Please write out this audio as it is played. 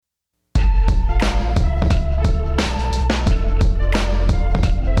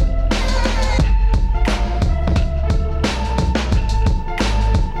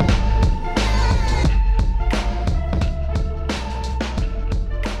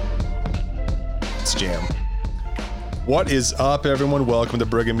Let's jam. What is up, everyone? Welcome to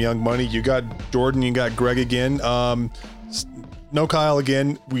Brigham Young Money. You got Jordan, you got Greg again. No Kyle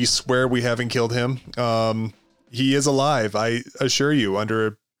again. We swear we haven't killed him. He is alive, I assure you,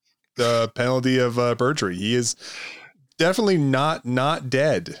 under the penalty of perjury. He is definitely not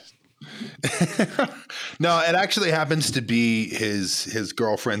dead. No, it actually happens to be his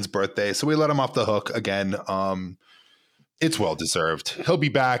girlfriend's birthday, so we let him off the hook again. It's well deserved. He'll be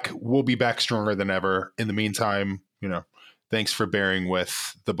back. We'll be back stronger than ever. In the meantime, thanks for bearing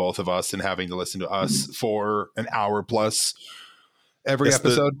with the both of us and having to listen to us for an hour plus every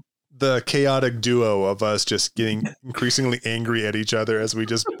episode. The chaotic duo of us just getting increasingly angry at each other as we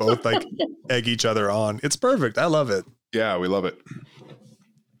just both like egg each other on. It's perfect. I love it. Yeah, we love it.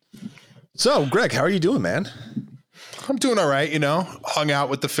 So, Greg, how are you doing, man? I'm doing all right. Hung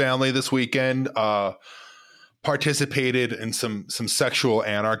out with the family this weekend. Participated in some sexual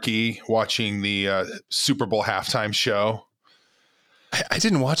anarchy watching the Super Bowl halftime show. I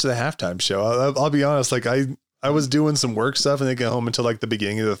didn't watch the halftime show. I'll be honest. Like I was doing some work stuff and then got home until like the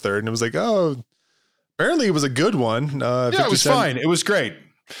beginning of the third, and it was like, oh, apparently it was a good one. Yeah, it was fine. It was great.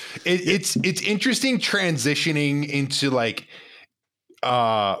 It's interesting transitioning into like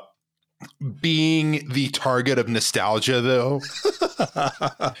being the target of nostalgia, though.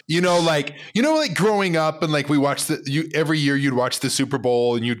 like growing up and like we watched every year you'd watch the Super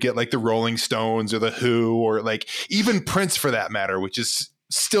Bowl and you'd get like the Rolling Stones or the Who or like even Prince for that matter, which is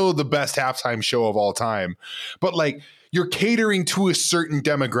still the best halftime show of all time. But like you're catering to a certain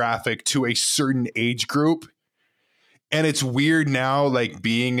demographic, to a certain age group. And it's weird now, like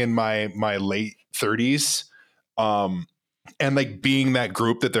being in my late 30s, and like being that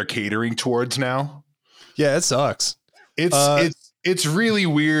group that they're catering towards now. Yeah, it sucks. It's really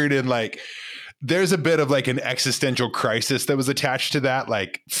weird. And like, there's a bit of like an existential crisis that was attached to that.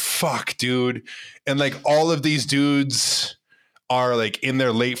 Like, fuck, dude. And like all of these dudes are like in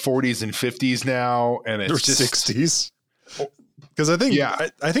their late 40s and 50s now. And it's just 60s. Because I think,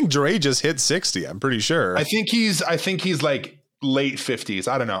 I think Dre just hit 60. I'm pretty sure. I think he's like late 50s.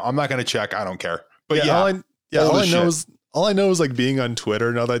 I don't know. I'm not going to check. I don't care. But all I know is like being on Twitter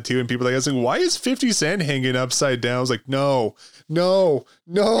and all that too. And people are like asking, why is 50 Cent hanging upside down? I was like, no.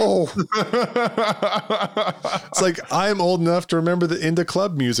 It's like, I'm old enough to remember the In the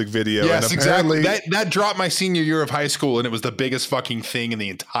Club music video. Yes, and exactly. That dropped my senior year of high school and it was the biggest fucking thing in the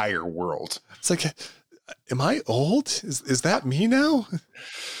entire world. It's like, am I old? Is that me now?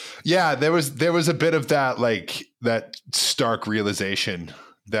 Yeah, there was a bit of that, like that stark realization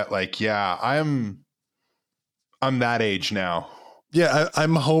that like, yeah, I'm that age now. Yeah,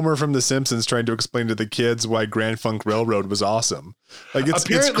 I'm Homer from The Simpsons trying to explain to the kids why Grand Funk Railroad was awesome. Like it's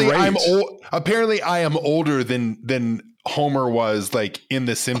great. Apparently I am older than Homer was like in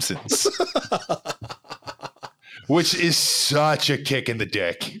The Simpsons. Which is such a kick in the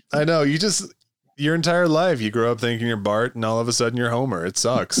dick. I know. Your entire life you grow up thinking you're Bart and all of a sudden you're Homer. It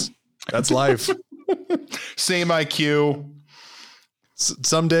sucks. That's life. Same IQ.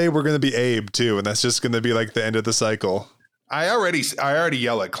 Someday we're going to be Abe too, and that's just going to be like the end of the cycle. I already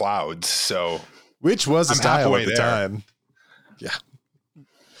yell at clouds, so which was a style at the time. Yeah,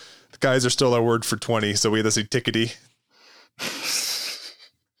 the guys are still our word for 20, so we had to say tickety.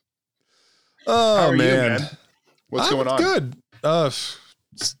 Oh man. You, man, what's going on? Good.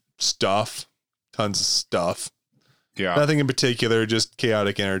 Stuff, tons of stuff. Yeah, nothing in particular, just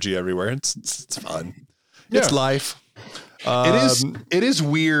chaotic energy everywhere. It's fun. Yeah. It's life. It is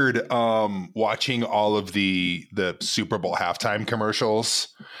weird watching all of the Super Bowl halftime commercials.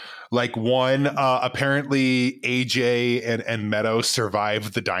 Like one, apparently AJ and Meadow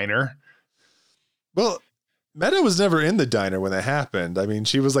survived the diner. Well, Meadow was never in the diner when that happened. I mean,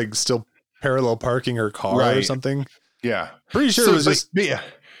 she was like still parallel parking her car or something. Yeah. Pretty sure it was just... Yeah.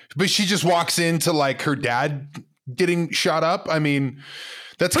 But she just walks into like her dad getting shot up. I mean...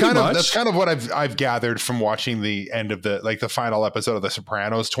 That's kind of what I've gathered from watching the end of the final episode of The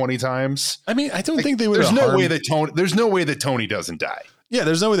Sopranos 20 times. I mean, I don't think they would. There's no way that Tony doesn't die. Yeah,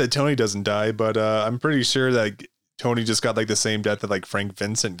 there's no way that Tony doesn't die, but I'm pretty sure that Tony just got like the same death that like Frank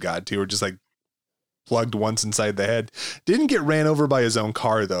Vincent got to, or just like plugged once inside the head. Didn't get ran over by his own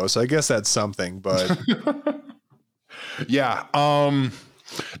car though, so I guess that's something. But yeah,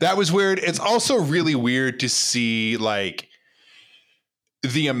 that was weird. It's also really weird to see like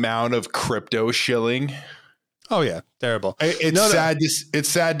the amount of crypto shilling. Oh yeah, terrible. It's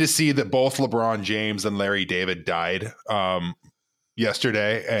sad to see that both LeBron James and Larry David died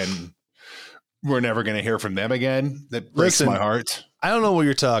yesterday, and we're never going to hear from them again. That breaks my heart. I don't know what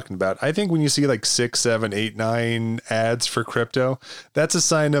you're talking about. I think when you see like 6, 7, 8, 9 ads for crypto, that's a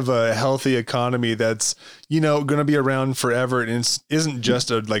sign of a healthy economy that's, going to be around forever. And it isn't just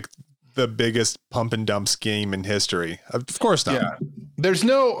like the biggest pump and dump scheme in history. Of course not. Yeah. There's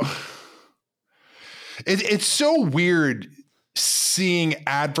no, it's so weird seeing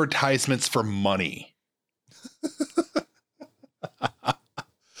advertisements for money.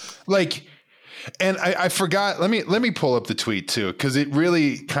 Like, and I forgot, let me pull up the tweet too, because it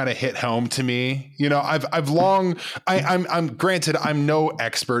really kind of hit home to me. I'm granted, I'm no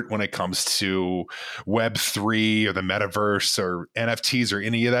expert when it comes to Web3 or the metaverse or NFTs or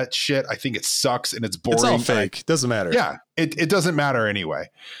any of that shit. I think it sucks and it's boring. It's all fake. Doesn't matter. Yeah. It doesn't matter anyway.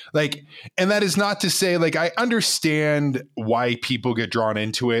 Like, and that is not to say, like, I understand why people get drawn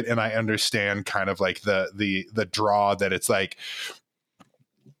into it. And I understand kind of like the draw that it's like,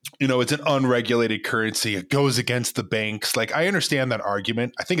 it's an unregulated currency. It goes against the banks. Like, I understand that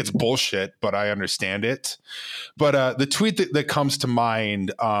argument. I think it's bullshit, but I understand it. But the tweet that comes to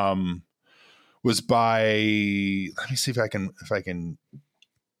mind was by, let me see if I can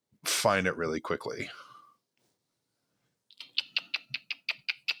find it really quickly.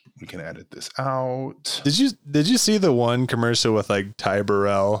 We can edit this out. Did you see the one commercial with like Ty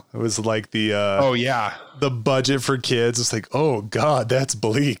Burrell? It was like the the budget for kids. It's like, oh God, that's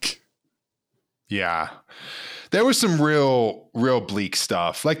bleak. Yeah. There was some real bleak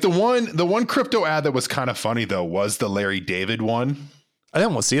stuff. Like the one crypto ad that was kind of funny though was the Larry David one. I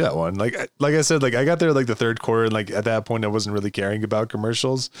didn't want to see that one. Like I said, like I got there like the third quarter, and like at that point I wasn't really caring about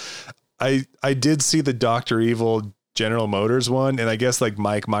commercials. I did see the Dr. Evil General Motors one, and I guess like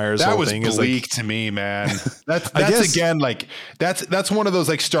Mike Myers' whole thing is bleak like, to me, man. That's again like that's one of those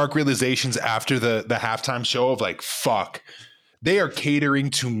like stark realizations after the halftime show of like, fuck, they are catering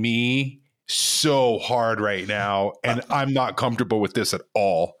to me so hard right now, and I'm not comfortable with this at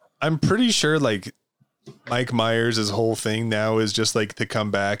all. I'm pretty sure like Mike Myers' whole thing now is just like to come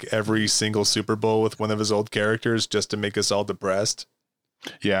back every single Super Bowl with one of his old characters just to make us all depressed.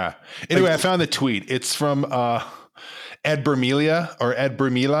 Yeah. Anyway, I found the tweet. It's from Ed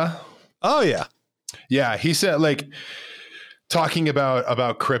Bermila. Oh yeah. Yeah. He said like talking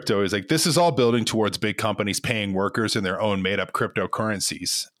about crypto is like, this is all building towards big companies paying workers in their own made up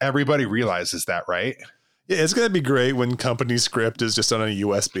cryptocurrencies. Everybody realizes that, right? Yeah. It's going to be great when company script is just on a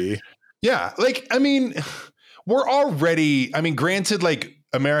USB. Yeah. Like, I mean, granted, like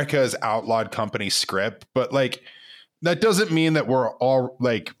America has outlawed company script, but like, that doesn't mean that we're all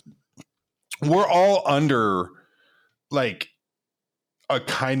under like a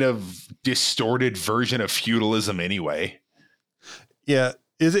kind of distorted version of feudalism anyway. Yeah,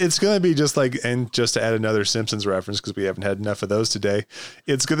 it's going to be just like, and just to add another Simpsons reference, because we haven't had enough of those today,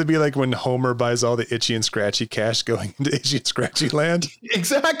 it's going to be like when Homer buys all the Itchy and Scratchy cash going into Itchy and Scratchy land.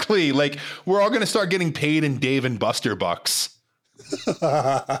 Exactly. Like we're all going to start getting paid in Dave and Buster bucks.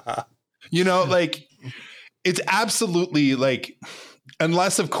 Like it's absolutely like,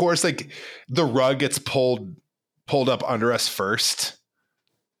 unless of course, like the rug gets pulled up under us first,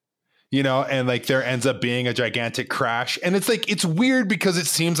 and like there ends up being a gigantic crash. And it's like, it's weird because it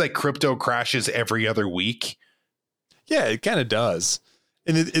seems like crypto crashes every other week. Yeah, it kind of does.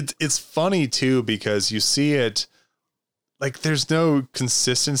 And it's funny too, because you see it like there's no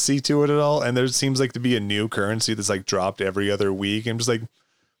consistency to it at all. And there seems like to be a new currency that's like dropped every other week. I'm just like,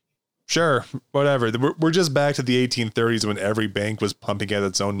 sure, whatever. We're just back to the 1830s when every bank was pumping out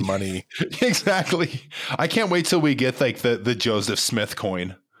its own money. Exactly. I can't wait till we get like the Joseph Smith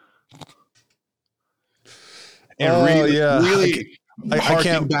coin. And really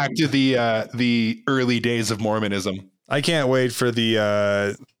harking back to the early days of Mormonism. I can't wait for the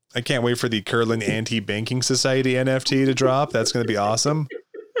Kirtland Anti-Banking Society NFT to drop. That's going to be awesome.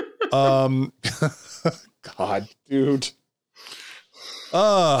 God, dude.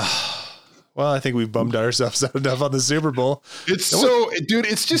 Well, I think we've bummed ourselves out enough on the Super Bowl. It's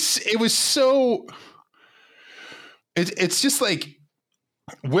just like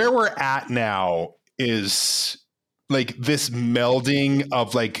where we're at now is like this melding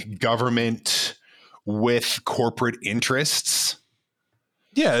of like government with corporate interests.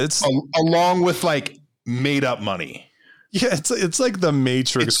 Yeah, it's along with like made up money. Yeah, it's like the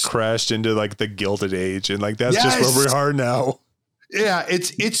Matrix crashed into like the Gilded Age, and like that's just where we are now. Yeah,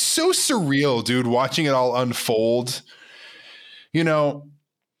 it's so surreal, dude, watching it all unfold.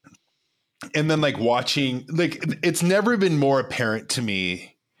 And then like watching, like it's never been more apparent to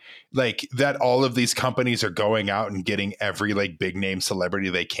me like that all of these companies are going out and getting every like big name celebrity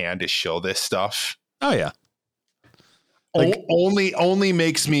they can to show this stuff. Oh yeah. Like, only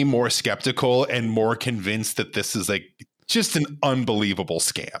makes me more skeptical and more convinced that this is like just an unbelievable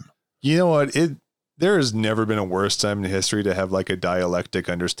scam. you know what? There has never been a worse time in history to have like a dialectic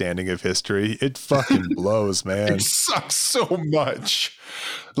understanding of history. It fucking blows, man. It sucks so much.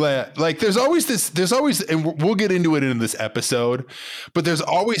 Like there's always, and we'll get into it in this episode, but there's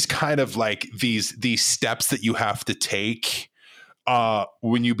always kind of like these steps that you have to take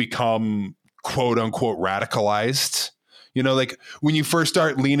when you become quote unquote radicalized. You know, like when you first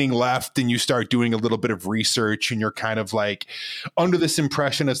start leaning left and you start doing a little bit of research and you're kind of like under this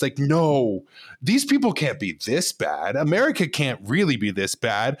impression, it's like, no, these people can't be this bad. America can't really be this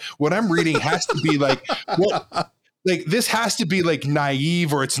bad. What I'm reading has to be like, well, like this has to be like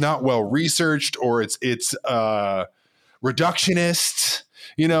naive, or it's not well researched, or it's reductionist.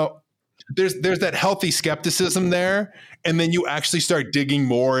 You know, there's that healthy skepticism there. And then you actually start digging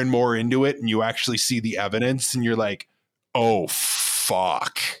more and more into it and you actually see the evidence and you're like, oh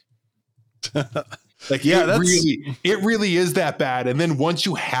fuck. Like, yeah, it really is that bad. And then once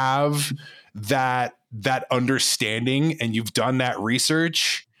you have that understanding and you've done that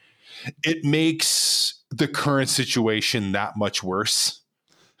research, it makes the current situation that much worse.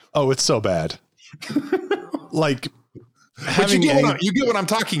 Oh, it's so bad. Like, but you get what I'm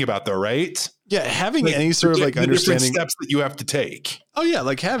talking about though, right? Yeah, having like, any sort of like understanding steps that you have to take. Oh yeah,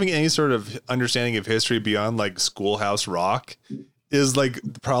 like having any sort of understanding of history beyond like Schoolhouse Rock is like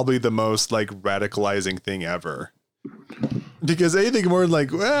probably the most like radicalizing thing ever. Because anything more than like,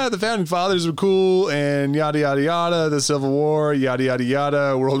 the founding fathers were cool and yada yada yada, the Civil War, yada yada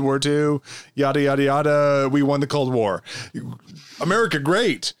yada, World War II, yada yada yada, we won the Cold War, America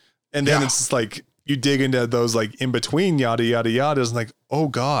great, and then it's just like you dig into those like in between yada yada yadas and like, oh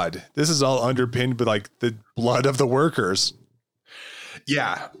God, this is all underpinned by like the blood of the workers.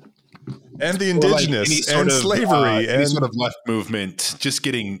 Yeah. And the indigenous like and slavery and any sort of left movement just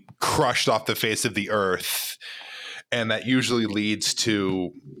getting crushed off the face of the earth. And that usually leads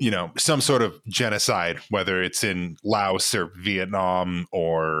to, you know, some sort of genocide, whether it's in Laos or Vietnam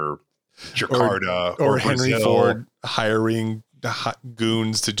or Jakarta or Henry Ford hiring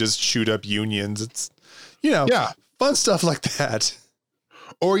goons to just shoot up unions. It's, you know, fun stuff like that.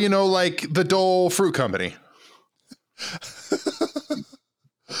 Or, you know, like the Dole Fruit Company.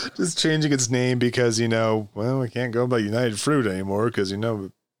 Just changing its name because, you know, well, we can't go by United Fruit anymore because, you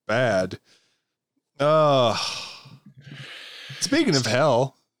know, bad. Speaking of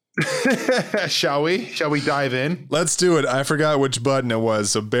hell. Shall we dive in? Let's do it. I forgot which button it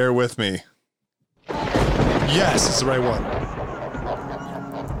was, so bear with me. Yes, it's the right one.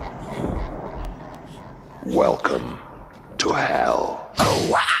 Welcome to hell.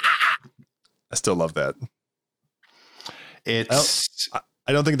 I still love that.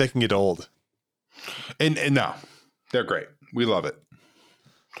 I don't think they can get old. And no, they're great. We love it.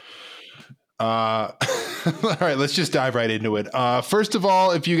 All right, let's just dive right into it. First of all,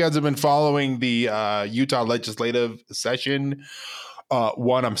 if you guys have been following the Utah legislative session,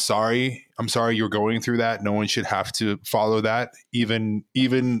 I'm sorry you're going through that. No one should have to follow that. Even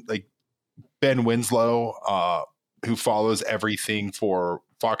like Ben Winslow, who follows everything for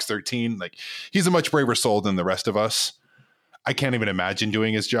Fox 13, like he's a much braver soul than the rest of us. I can't even imagine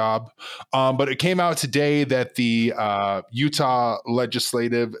doing his job. But it came out today that the Utah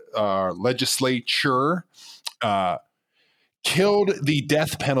legislature killed the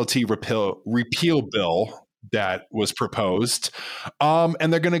death penalty repeal bill that was proposed.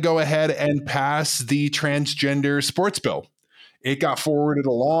 And they're going to go ahead and pass the transgender sports bill. It got forwarded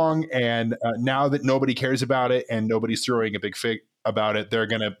along, and now that nobody cares about it and nobody's throwing a big fit about it, they're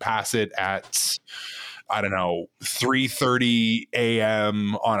going to pass it at, I don't know, 3:30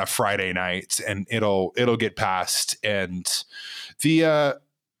 a.m. on a Friday night, and it'll get passed. And the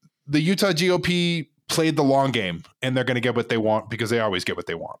Utah GOP played the long game, and they're going to get what they want because they always get what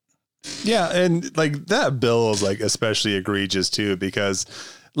they want. Yeah, and like that bill is like especially egregious too because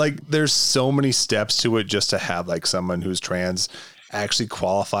like there's so many steps to it just to have like someone who's trans actually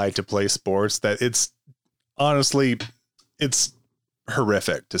qualified to play sports that it's honestly it's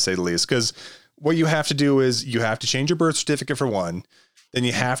horrific to say the least. Because what you have to do is you have to change your birth certificate for one, then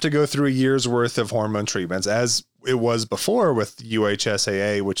you have to go through a year's worth of hormone treatments as it was before with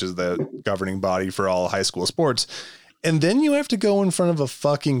UHSAA, which is the governing body for all high school sports. And then you have to go in front of a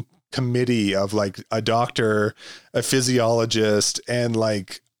fucking committee of like a doctor, a physiologist, and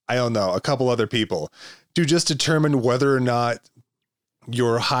like, I don't know, a couple other people to just determine whether or not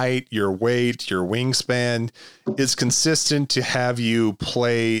your height, your weight, your wingspan is consistent to have you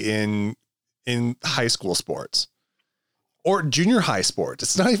play in high school sports or junior high sports.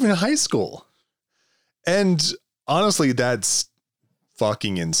 It's not even high school. And honestly, that's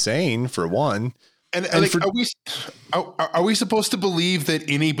fucking insane for one. And like, are we supposed to believe that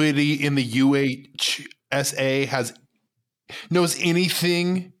anybody in the UHSA knows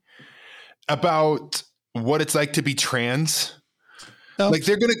anything about what it's like to be trans? No. Like,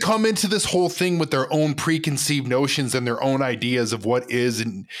 they're going to come into this whole thing with their own preconceived notions and their own ideas of what is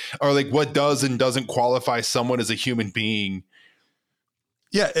or like what does and doesn't qualify someone as a human being.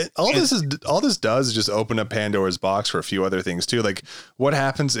 Yeah, all this does is just open up Pandora's box for a few other things too. Like, what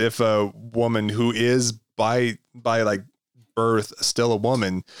happens if a woman who is by like birth still a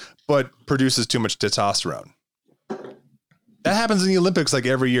woman, but produces too much testosterone? That happens in the Olympics like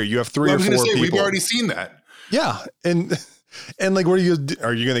every year. You have three or four people. We've already seen that. Yeah, and like, what are you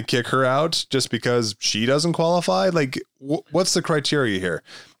going to kick her out just because she doesn't qualify? Like, what's the criteria here?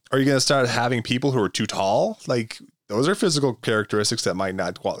 Are you going to start having people who are too tall? Like, those are physical characteristics that might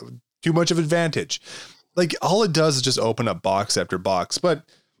not qualify. Too much of advantage. Like, all it does is just open up box after box, but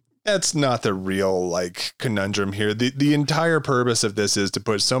that's not the real like conundrum here. The entire purpose of this is to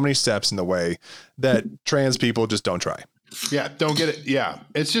put so many steps in the way that trans people just don't try. Yeah, don't get it. Yeah,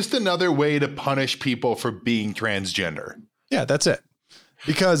 it's just another way to punish people for being transgender. Yeah, that's it.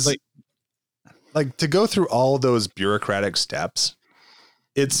 Because like to go through all those bureaucratic steps,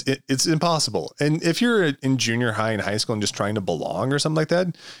 it's impossible. And if you're in junior high and high school and just trying to belong or something like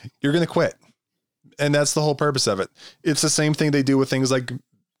that, you're going to quit. And that's the whole purpose of it. It's the same thing they do with things like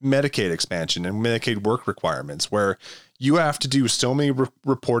Medicaid expansion and Medicaid work requirements, where you have to do so many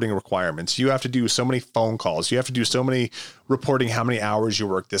reporting requirements. You have to do so many phone calls. You have to do so many reporting how many hours you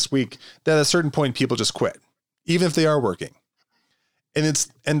work this week that at a certain point people just quit, even if they are working. And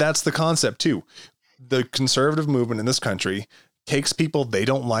that's the concept too. The conservative movement in this country takes people they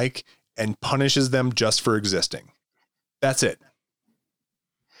don't like and punishes them just for existing. That's it.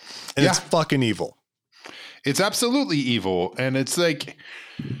 And it's fucking evil. It's absolutely evil. And it's like,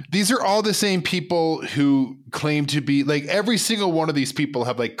 these are all the same people who claim to be like, every single one of these people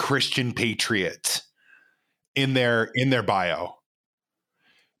have like Christian patriot in their bio.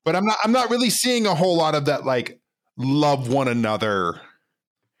 But I'm not really seeing a whole lot of that, like, love one another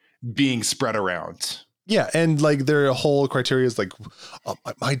being spread around. Yeah. And like their whole criteria is like,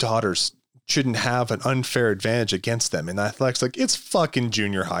 my daughters shouldn't have an unfair advantage against them in athletics. Like, it's fucking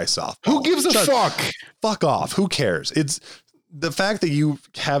junior high softball. Who gives a fuck? Fuck off. Who cares? It's the fact that you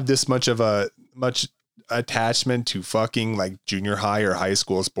have this much attachment to fucking like junior high or high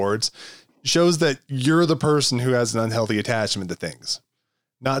school sports shows that you're the person who has an unhealthy attachment to things,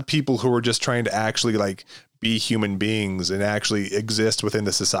 not people who are just trying to actually like be human beings and actually exist within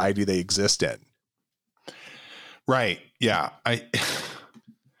the society they exist in. Right. Yeah.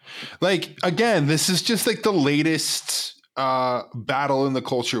 Like, again, this is just like the latest battle in the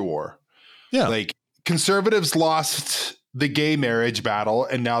culture war. Yeah. Like, conservatives lost the gay marriage battle,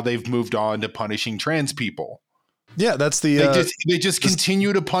 and now they've moved on to punishing trans people. Yeah, that's they just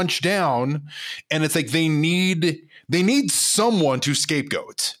continue to punch down, and it's like they need someone to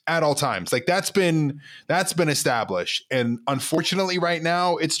scapegoat at all times. Like, that's been established, and unfortunately, right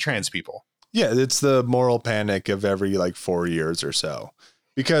now, it's trans people. Yeah, it's the moral panic of every like 4 years or so,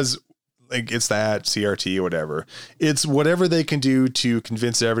 because like it's that CRT or whatever. It's whatever they can do to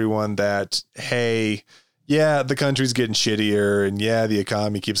convince everyone that, hey, yeah, the country's getting shittier, and yeah, the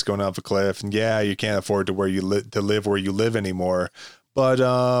economy keeps going off a cliff, and yeah, you can't afford to live where you live anymore. But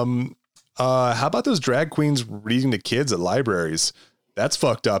how about those drag queens reading to kids at libraries? That's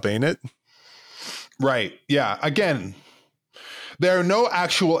fucked up, ain't it? Right. Yeah. Again, there are no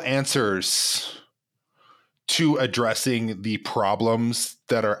actual answers to addressing the problems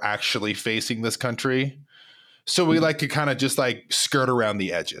that are actually facing this country. So we like to kind of just like skirt around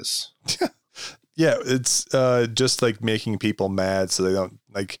the edges. Yeah, it's just like making people mad so they don't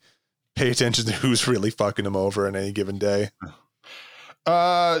like pay attention to who's really fucking them over on any given day.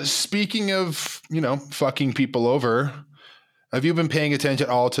 Speaking of, fucking people over, have you been paying attention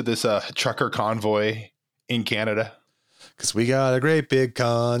at all to this trucker convoy in Canada? Because we got a great big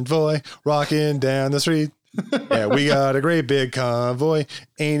convoy rocking down the street. Yeah, we got a great big convoy.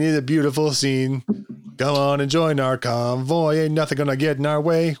 Ain't it a beautiful scene? Come on and join our convoy. Ain't nothing gonna get in our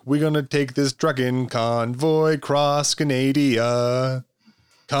way. We're gonna take this trucking convoy cross Canada.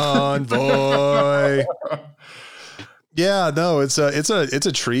 Convoy. Yeah, no, it's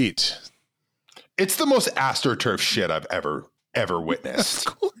a treat. It's the most AstroTurf shit I've ever witnessed.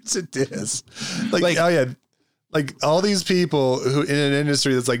 Of course it is. Like oh yeah. Like all these people who in an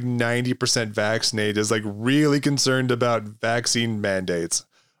industry that's like 90% vaccinated is like really concerned about vaccine mandates.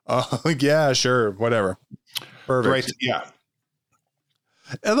 Yeah, sure. Whatever. Perfect. Right. Yeah.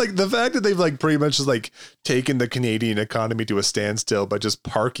 And like the fact that they've like pretty much just like taken the Canadian economy to a standstill by just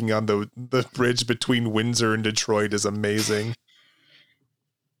parking on the bridge between Windsor and Detroit is amazing.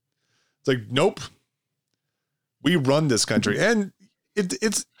 It's like, nope, we run this country. And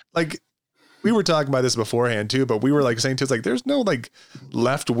it's like, we were talking about this beforehand too, but we were like saying too, it's like, there's no like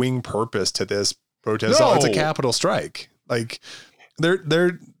left wing purpose to this protest. No. It's a capital strike. Like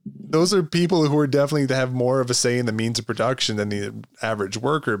those are people who are definitely have more of a say in the means of production than the average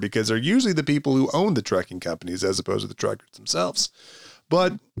worker, because they're usually the people who own the trucking companies as opposed to the truckers themselves.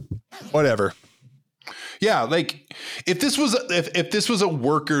 But whatever. Yeah, like if this was a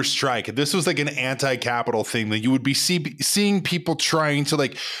worker strike, if this was like an anti-capital thing, then you would be seeing people trying to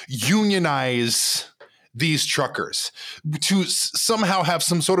like unionize these truckers to somehow have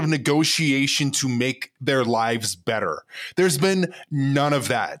some sort of negotiation to make their lives better. There's been none of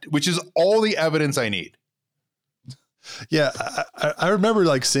that, which is all the evidence I need. Yeah, I remember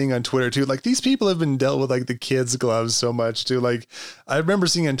like seeing on Twitter too, like these people have been dealt with like the kids' gloves so much too. Like I remember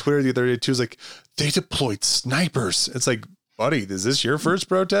seeing on Twitter the other day too, is like they deployed snipers. It's like, buddy, is this your first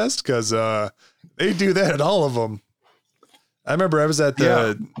protest? Because they do that at all of them. I remember I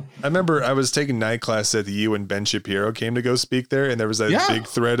was taking night class at the U and Ben Shapiro came to go speak there, and there was that big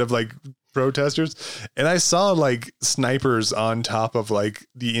thread of like protesters, and I saw like snipers on top of like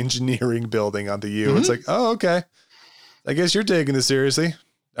the engineering building on the U. Mm-hmm. It's like, oh, okay. I guess you're taking this seriously.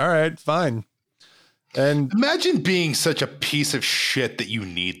 All right, fine. And imagine being such a piece of shit that you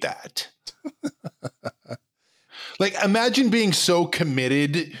need that. Like, imagine being so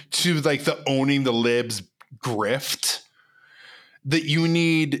committed to like the owning the libs grift that you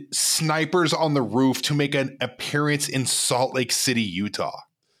need snipers on the roof to make an appearance in Salt Lake City, Utah.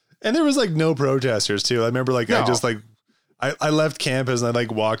 And there was like no protesters too. I remember like, no. I left campus and I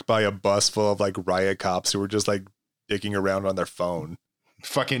like walked by a bus full of like riot cops who were just like dicking around on their phone.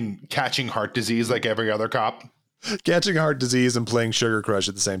 Fucking catching heart disease like every other cop. Catching heart disease and playing Sugar Crush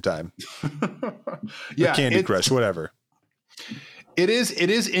at the same time. Yeah. Or Candy Crush, whatever. It is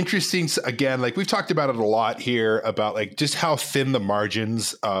interesting. Again, like we've talked about it a lot here about like just how thin the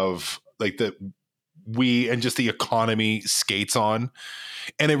margins of like we and just the economy skates on.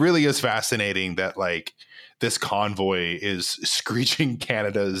 And it really is fascinating that like this convoy is screeching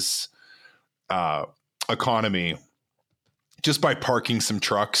Canada's economy just by parking some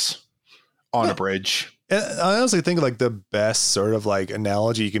trucks on a bridge. And I honestly think like the best sort of like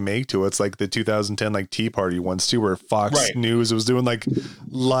analogy you can make to it's like the 2010 like Tea Party ones too, where Fox News was doing like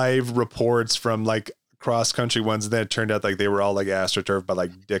live reports from like cross country ones, and then it turned out like they were all like astroturfed by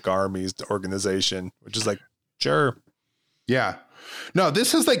like Dick Armey's organization, which is like, sure. Yeah. No,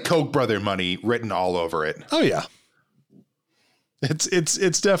 this is like Koch brother money written all over it. Oh yeah. It's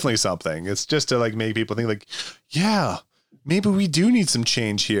definitely something. It's just to like make people think like, yeah, maybe we do need some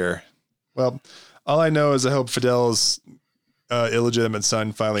change here. Well, all I know is I hope Fidel's illegitimate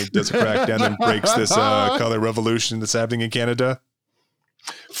son finally does a crackdown and breaks this color revolution that's happening in Canada.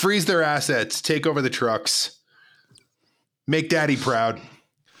 Freeze their assets, take over the trucks, make daddy proud.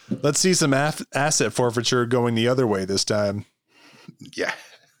 Let's see some asset forfeiture going the other way this time. Yeah.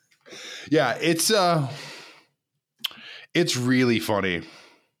 Yeah, it's really funny.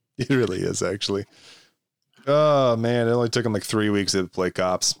 It really is, actually. Oh, man, it only took him like 3 weeks to play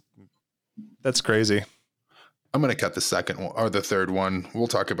cops. That's crazy. I'm going to cut the second one or the third one. We'll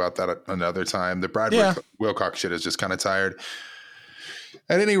talk about that another time. The Brad Wilcox shit is just kind of tired.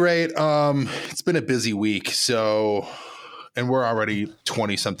 At any rate, it's been a busy week. So, and we're already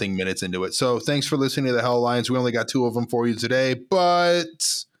 20 something minutes into it. So thanks for listening to the Hell Lines. We only got 2 of them for you today,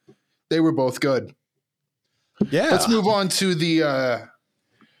 but they were both good. Yeah. Let's move on to the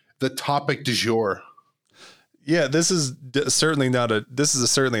topic du jour. Yeah, this is certainly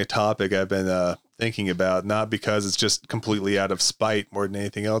a topic I've been thinking about, not because it's just completely out of spite more than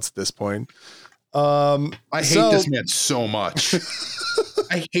anything else at this point. I hate this man so much.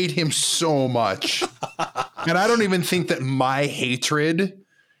 I hate him so much. And I don't even think that my hatred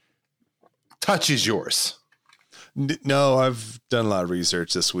touches yours. No, I've done a lot of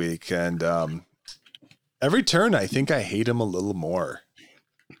research this week, and every turn I think I hate him a little more,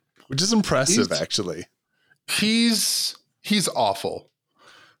 which is impressive, actually. He's awful.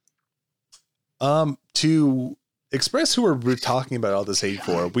 To express who we're talking about all this hate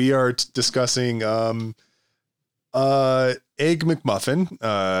for, we are discussing Egg McMuffin.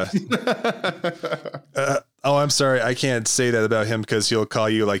 Oh, I'm sorry, I can't say that about him because he'll call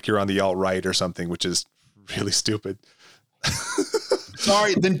you like you're on the alt-right or something, which is really stupid.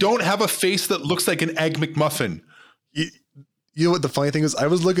 Sorry, then don't have a face that looks like an Egg McMuffin. You know what the funny thing is? I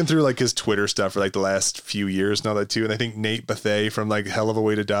was looking through like his Twitter stuff for like the last few years now that too, and I think Nate Bethea from like Hell of a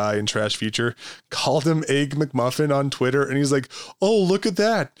Way to Die and Trash Future called him Egg McMuffin on Twitter, and he's like, "Oh, look at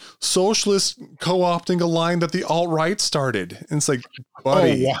that! Socialists co-opting a line that the alt-right started." And it's like,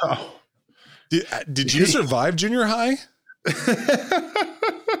 buddy, oh wow, did you survive junior high?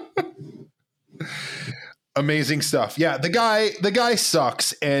 Amazing stuff. Yeah, the guy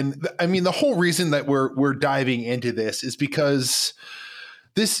sucks. And I mean, the whole reason that we're diving into this is because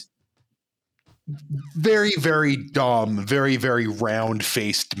this very, very dumb, very, very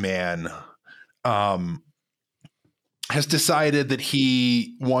round-faced man has decided that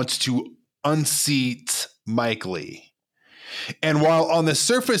he wants to unseat Mike Lee. And while on the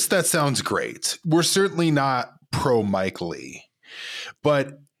surface that sounds great, we're certainly not pro Mike Lee.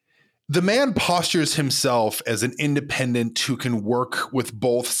 But the man postures himself as an independent who can work with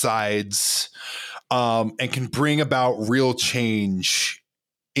both sides and can bring about real change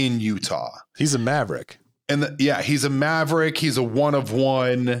in Utah. He's a maverick. And he's a maverick. He's a one of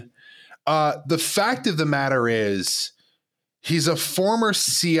one. The fact of the matter is he's a former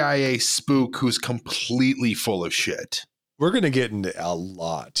CIA spook who's completely full of shit. We're going to get into a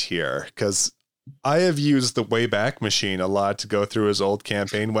lot here because I have used the Wayback Machine a lot to go through his old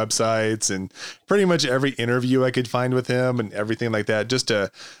campaign websites and pretty much every interview I could find with him and everything like that, just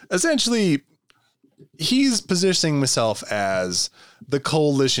to essentially, he's positioning himself as the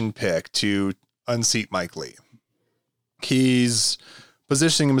coalition pick to unseat Mike Lee. He's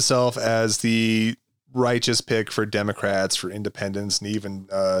positioning himself as the righteous pick for Democrats, for independents, and even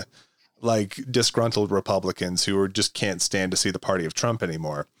like disgruntled Republicans who just can't stand to see the party of Trump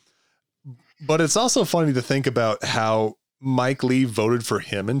anymore. But it's also funny to think about how Mike Lee voted for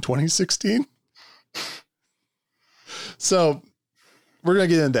him in 2016. So we're going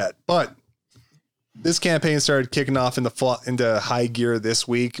to get into that. But this campaign started kicking off into high gear this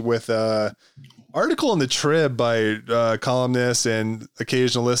week with an article in the Trib by columnist and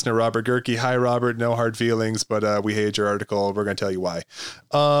occasional listener Robert Gerke. Hi, Robert. No hard feelings, but we hate your article. We're going to tell you why.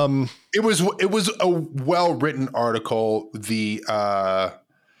 It was a well-written article. The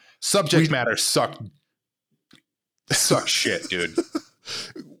subject matter sucked shit, dude.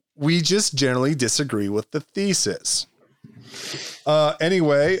 We just generally disagree with the thesis.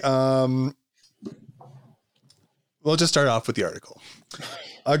 Anyway, we'll just start off with the article.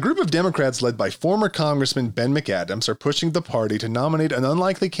 A group of Democrats led by former Congressman Ben McAdams are pushing the party to nominate an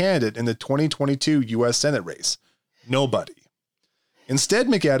unlikely candidate in the 2022 U.S. Senate race. Nobody. Instead,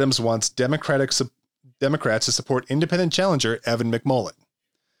 McAdams wants Democrats to support independent challenger Evan McMullin.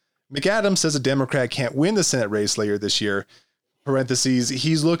 McAdams says a Democrat can't win the Senate race later this year. Parentheses,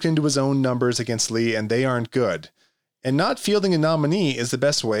 he's looked into his own numbers against Lee and they aren't good. And not fielding a nominee is the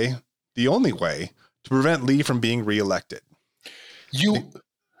best way, the only way, to prevent Lee from being reelected. You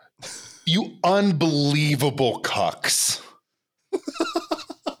unbelievable cucks.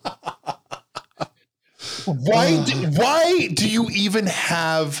 Why do you even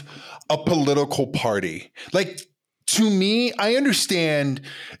have a political party? Like, to me, I understand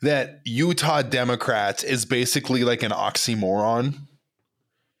that Utah Democrats is basically like an oxymoron,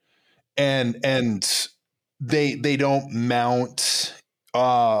 and they don't mount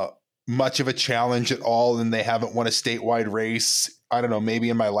much of a challenge at all, and they haven't won a statewide race. I don't know, maybe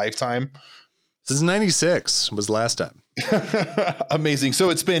in my lifetime. This is 96 was the last time. Amazing. So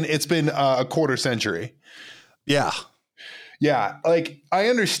it's been a quarter century. Yeah. Yeah. Like, I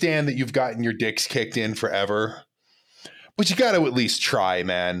understand that you've gotten your dicks kicked in forever, but you got to at least try,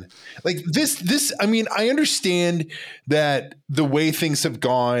 man. Like this, I mean, I understand that the way things have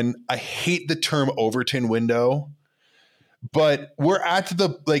gone, I hate the term Overton window, but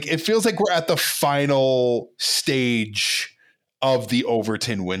it feels like we're at the final stage of the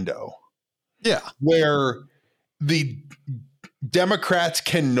Overton window. Yeah. Where the Democrats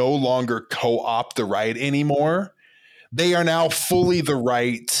can no longer co-opt the right anymore. They are now fully the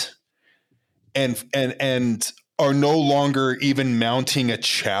right and are no longer even mounting a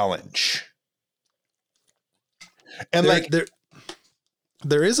challenge. And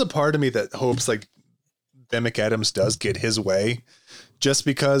there is a part of me that hopes like Ben McAdams does get his way, just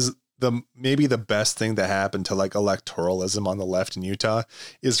because maybe the best thing that happened to like electoralism on the left in Utah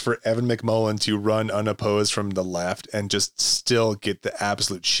is for Evan McMullin to run unopposed from the left and just still get the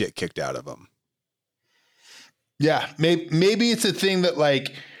absolute shit kicked out of him. Yeah, maybe it's a thing that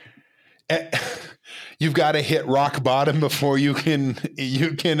like you've got to hit rock bottom before you can.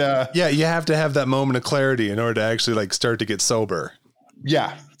 Yeah, you have to have that moment of clarity in order to actually like start to get sober.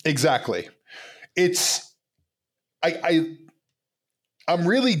 Yeah, exactly. I'm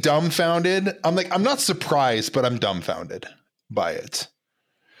really dumbfounded. I'm not surprised, but I'm dumbfounded by it.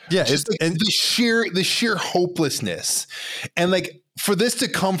 Yeah, Just and the sheer hopelessness, and like for this to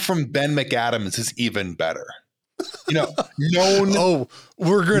come from Ben McAdams is even better. You know,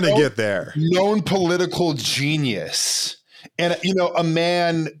 we're gonna get there. Known political genius, and you know, a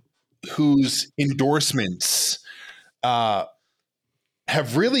man whose endorsements have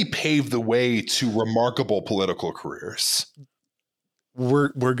really paved the way to remarkable political careers.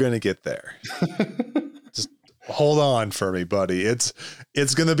 We're gonna get there. Just hold on for me, buddy. It's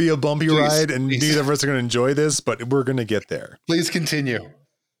gonna be a bumpy ride, and neither of us are gonna enjoy this, but we're gonna get there. Please continue.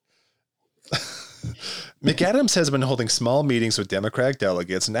 McAdams has been holding small meetings with Democratic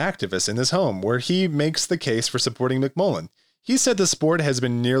delegates and activists in his home, where he makes the case for supporting McMullen. He said the support has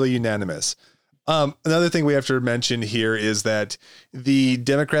been nearly unanimous. Another thing we have to mention here is that the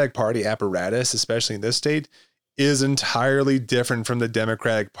Democratic Party apparatus, especially in this state, is entirely different from the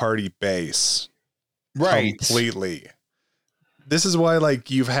Democratic Party base. Right. Completely. This is why,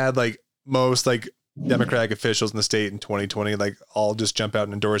 like, you've had like most like Democratic officials in the state in 2020, like all just jump out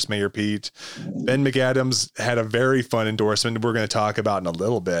and endorse Mayor Pete. Ben McAdams had a very fun endorsement we're going to talk about in a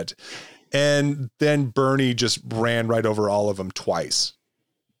little bit. And then Bernie just ran right over all of them twice.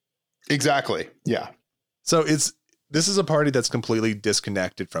 Exactly. Yeah. So this is a party that's completely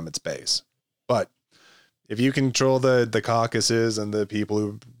disconnected from its base. But if you control the caucuses and the people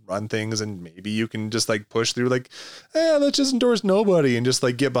who run things, and maybe you can just like push through like, let's just endorse nobody and just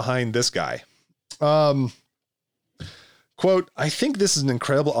like get behind this guy. Quote, I think this is an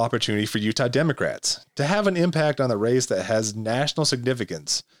incredible opportunity for Utah Democrats to have an impact on the race that has national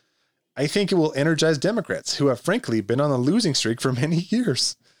significance. I think it will energize Democrats who have frankly been on a losing streak for many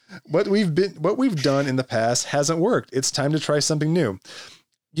years. What we've done in the past hasn't worked. It's time to try something new.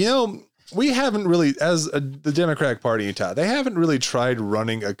 You know, we haven't really, the Democratic Party in Utah, they haven't really tried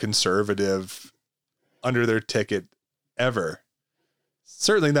running a conservative under their ticket ever.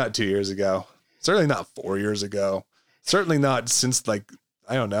 Certainly not 2 years ago. Certainly not 4 years ago. Certainly not since, like,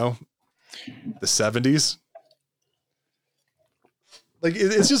 I don't know, the 70s. Like,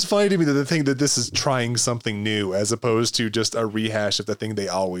 it's just funny to me that they think that this is trying something new as opposed to just a rehash of the thing they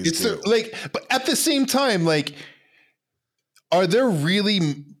always do. But at the same time, like, are there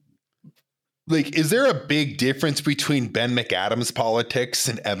really, like, is there a big difference between Ben McAdams' politics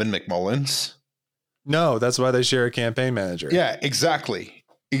and Evan McMullen's? No, that's why they share a campaign manager. Yeah, exactly.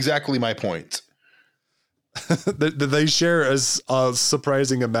 Exactly my point. They share a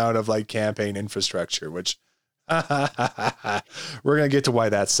surprising amount of like campaign infrastructure, which we're going to get to why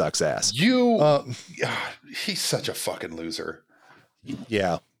that sucks ass. He's such a fucking loser.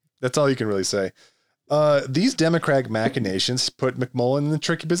 Yeah, that's all you can really say. These Democratic machinations put McMullen in a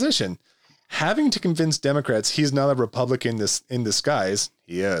tricky position. Having to convince Democrats he's not a Republican in disguise,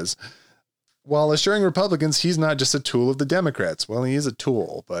 he is, while assuring Republicans he's not just a tool of the Democrats. Well, he is a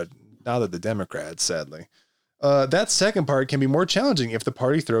tool, but not of the Democrats, sadly. That second part can be more challenging if the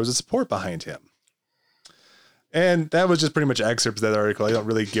party throws its support behind him. And that was just pretty much excerpts of that article. I don't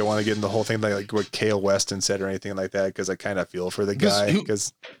really want to get into the whole thing like what Cale Weston said or anything like that, because I kind of feel for the guy.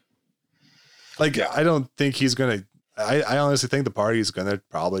 Because, I don't think he's going to... I honestly think the party is going to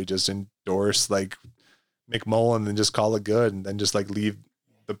probably just endorse like McMullen and just call it good, and then just like leave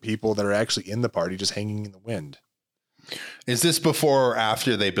the people that are actually in the party just hanging in the wind. Is this before or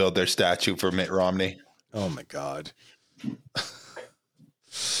after they build their statue for Mitt Romney? Oh my God.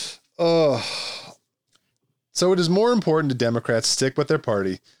 Oh. So it is more important to Democrats stick with their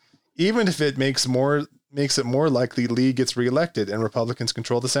party, even if it makes it more likely Lee gets reelected and Republicans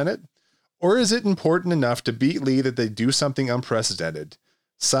control the Senate? Or is it important enough to beat Lee that they do something unprecedented,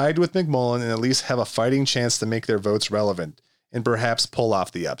 side with McMullen, and at least have a fighting chance to make their votes relevant and perhaps pull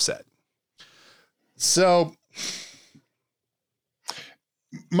off the upset? So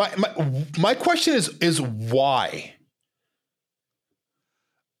my question is why?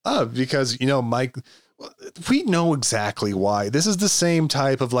 Because, Mike, we know exactly why. This is the same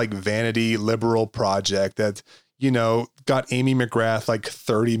type of like vanity liberal project that, got Amy McGrath like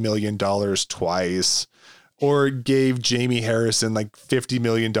 $30 million twice, or gave Jamie Harrison like $50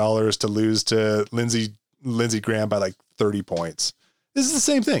 million to lose to Lindsey Graham by like 30 points. This is the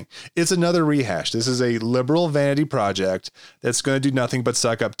same thing. It's another rehash. This is a liberal vanity project that's going to do nothing but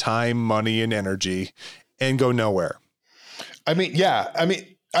suck up time, money, and energy and go nowhere. I mean,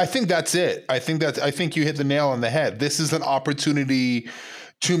 I think that's it. I think you hit the nail on the head. This is an opportunity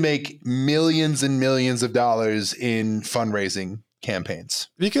to make millions and millions of dollars in fundraising campaigns.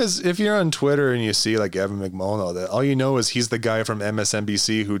 Because if you're on Twitter and you see like Evan McMullen, all you know is he's the guy from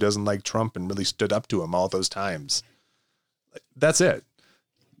MSNBC who doesn't like Trump and really stood up to him all those times. That's it.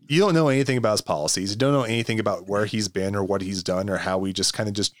 you don't know anything about his policies. You don't know anything about where he's been or what he's done or how he just kind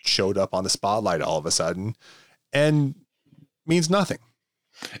of just showed up on the spotlight all of a sudden and means nothing.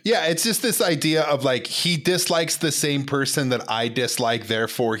 Yeah, it's just this idea of like he dislikes the same person that I dislike,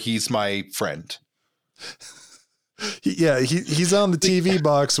 therefore he's my friend. He's on the TV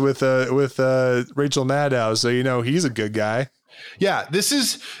box with Rachel Maddow, so you know he's a good guy. Yeah, this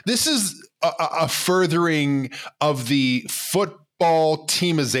is a furthering of the football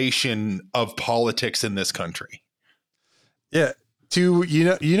teamization of politics in this country. Yeah,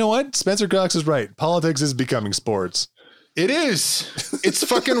 you know what? Spencer Cox is right. Politics is becoming sports. It is. It's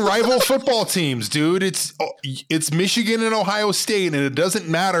fucking rival football teams, dude. It's Michigan and Ohio State, and it doesn't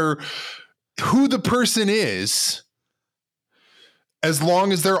matter who the person is as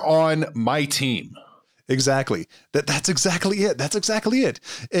long as they're on my team. Exactly. That's exactly it. That's exactly it.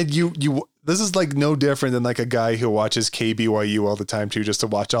 And this is like no different than like a guy who watches KBYU all the time too, just to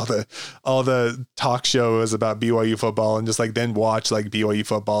watch all the talk shows about BYU football and just like then watch like BYU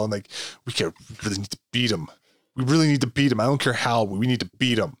football and like we really need to beat them. We really need to beat them. I don't care how, we need to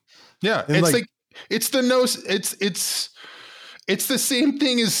beat them. Yeah, and it's the same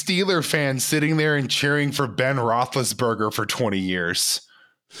thing as Steeler fans sitting there and cheering for Ben Roethlisberger for 20 years.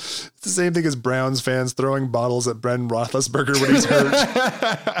 It's the same thing as Browns fans throwing bottles at Ben Roethlisberger when he's hurt.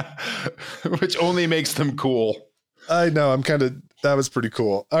 Which only makes them cool. I know. That was pretty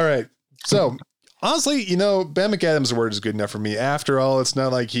cool. All right. So honestly, you know, Ben McAdams' word is good enough for me. After all, it's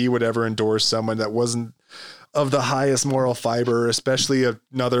not like he would ever endorse someone that wasn't of the highest moral fiber, especially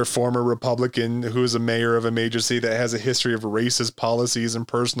another former Republican who's a mayor of a major city that has a history of racist policies and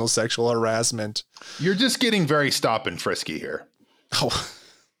personal sexual harassment. You're just getting very stop and frisky here. Oh.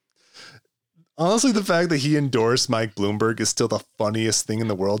 Honestly, the fact that he endorsed Mike Bloomberg is still the funniest thing in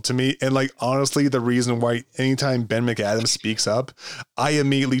the world to me. And like, honestly, the reason why anytime Ben McAdams speaks up, I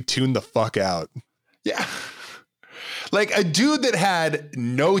immediately tune the fuck out. Yeah. Like a dude that had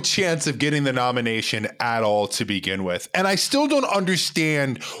no chance of getting the nomination at all to begin with. And I still don't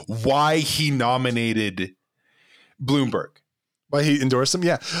understand why he nominated Bloomberg. Why he endorsed him?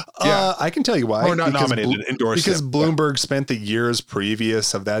 Yeah. I can tell you why. Or not nominated, endorsed because him. Bloomberg spent the years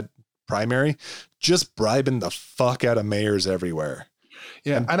previous of that primary just bribing the fuck out of mayors everywhere.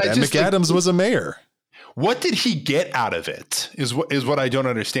 Yeah. And McAdams was a mayor. What did he get out of it is what I don't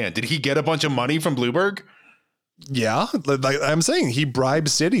understand. Did he get a bunch of money from Bloomberg? Yeah, like I'm saying, he bribed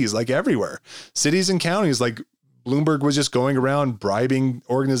cities like everywhere, cities and counties. Like Bloomberg was just going around bribing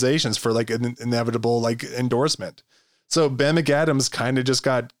organizations for like an inevitable like endorsement. So Ben McAdams kind of just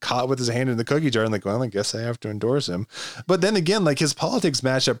got caught with his hand in the cookie jar and like, well, I guess I have to endorse him. But then again, like his politics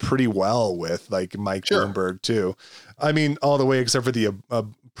match up pretty well with like Mike Bloomberg too. I mean, all the way except for the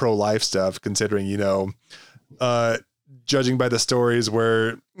pro-life stuff, considering, you know, judging by the stories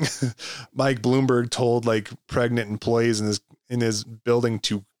where Mike Bloomberg told like pregnant employees in his building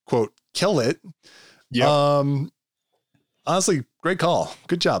to quote kill it. Yeah. Honestly, great call.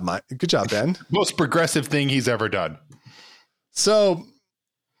 Good job, Mike. Good job, Ben. Most progressive thing he's ever done. So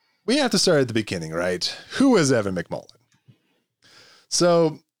we have to start at the beginning, right? Who is Evan McMullin?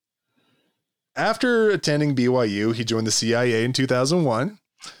 So after attending BYU, he joined the CIA in 2001.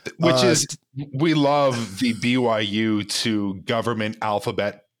 Which is, we love the BYU to government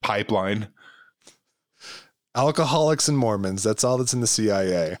alphabet pipeline. Alcoholics and Mormons. That's all that's in the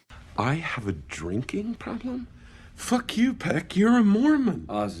CIA. I have a drinking problem? Fuck you, Peck. You're a Mormon.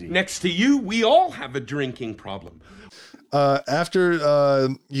 Ozzy. Next to you, we all have a drinking problem. After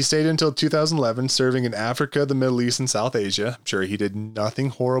he stayed until 2011, serving in Africa, the Middle East, and South Asia. I'm sure he did nothing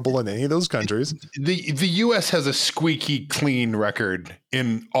horrible in any of those countries. The U.S. has a squeaky clean record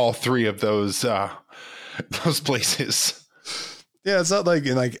in all three of those places. Yeah, it's not like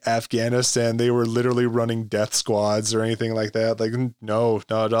in like Afghanistan, they were literally running death squads or anything like that. Like, no,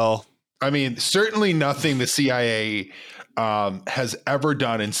 not at all. I mean, certainly nothing the CIA has ever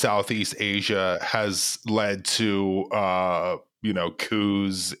done in Southeast Asia has led to,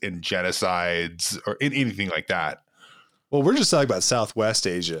 coups and genocides or anything like that. Well, we're just talking about Southwest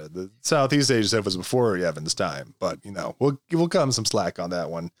Asia. The Southeast Asia stuff was before Evan's time, but we'll cut him some slack on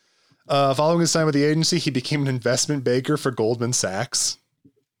that one. Following his time with the agency, he became an investment banker for Goldman Sachs.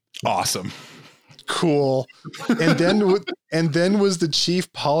 Awesome. Cool. And then was the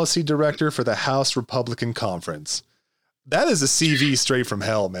chief policy director for the House Republican Conference. That is a CV straight from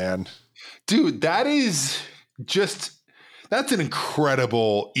hell, man. Dude, that's an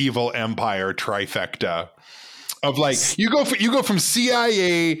incredible evil empire trifecta of like, you go from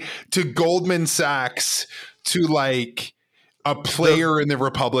CIA to Goldman Sachs to like a player in the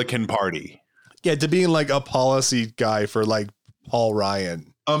Republican Party. Yeah, to being like a policy guy for like Paul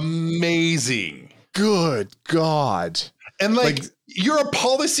Ryan. amazing. Good God. And like you're a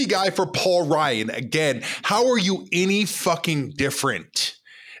policy guy for Paul Ryan. Again, how are you any fucking different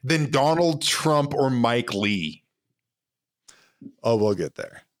than Donald Trump or Mike Lee? Oh, we'll get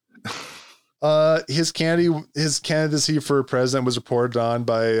there. His candidacy for president was reported on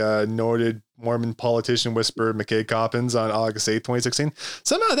by noted Mormon politician whisperer McKay Coppins on August 8th, 2016.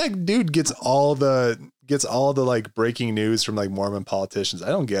 Somehow that dude gets all the like breaking news from like Mormon politicians. I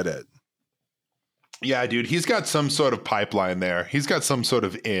don't get it. Yeah, dude, he's got some sort of pipeline there. He's got some sort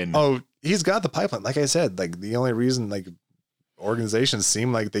of in. Oh, he's got the pipeline. Like I said, like the only reason like organizations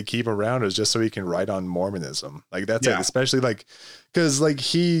seem like they keep him around is just so he can write on Mormonism. Like that's it. Especially like, cause like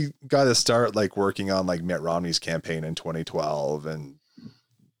he got to start like working on like Mitt Romney's campaign in 2012 and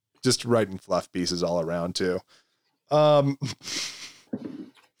just writing fluff pieces all around too.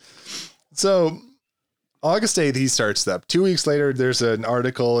 So August 8th, he starts up. 2 weeks later, there's an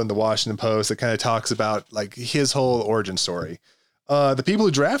article in the Washington Post that kind of talks about like his whole origin story. The people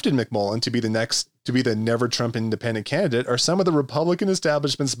who drafted McMullen to be the never Trump independent candidate are some of the Republican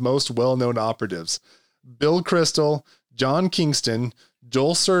establishment's most well-known operatives: Bill Kristol, John Kingston,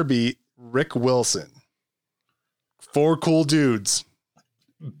 Joel Serby, Rick Wilson. 4 cool dudes.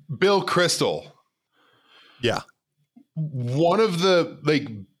 Bill Kristol. Yeah. One of the like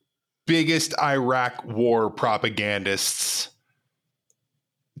biggest Iraq war propagandists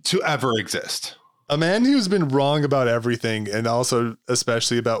to ever exist. A man who's been wrong about everything, and also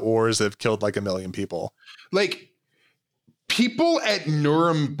especially about wars that have killed like 1 million people. Like, people at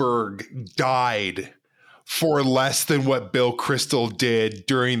Nuremberg died for less than what Bill Kristol did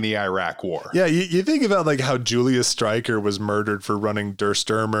during the Iraq war. Yeah, you think about like how Julius Streicher was murdered for running Der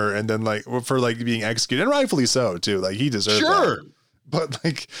Stürmer, and then like for like being executed, and rightfully so too. Like he deserved that. But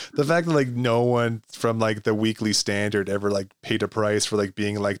like the fact that like no one from like the Weekly Standard ever like paid a price for like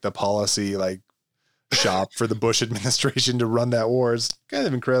being like the policy like shop for the Bush administration to run that war is kind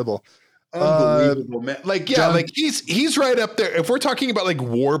of incredible. Unbelievable, man. Like, yeah, John, like he's right up there. If we're talking about like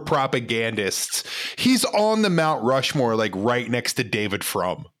war propagandists, he's on the Mount Rushmore, like right next to David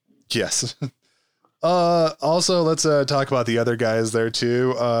Frum. Yes. Also, let's talk about the other guys there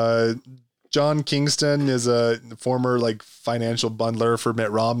too. John Kingston is a former like financial bundler for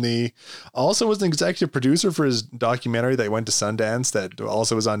Mitt Romney. Also was an executive producer for his documentary that went to Sundance that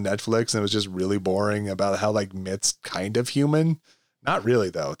also was on Netflix, and it was just really boring about how like Mitt's kind of human. Not really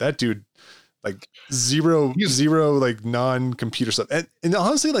though. That dude like zero like non-computer stuff. And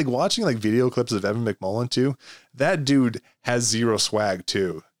honestly, like watching like video clips of Evan McMullen too, that dude has zero swag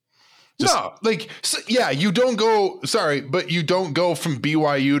too. No, like, so, yeah, you don't go from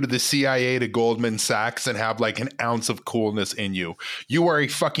BYU to the CIA to Goldman Sachs and have like an ounce of coolness in you. You are a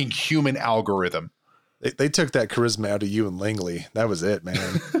fucking human algorithm. They took that charisma out of you and Langley. That was it,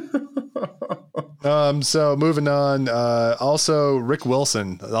 man. So moving on, also Rick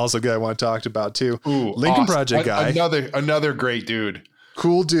Wilson, also a guy I want to talk about too. Ooh, Lincoln awesome. Project guy. Another great dude.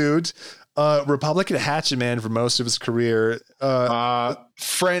 Cool dude. Republican hatchet man for most of his career.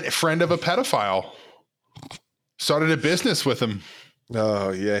 Friend of a pedophile. Started a business with him.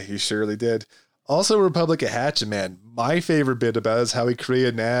 Oh yeah, he surely did. Also Republican hatchet man. My favorite bit about it is how he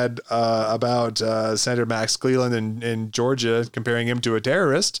created an ad about Senator Max Cleland in Georgia, comparing him to a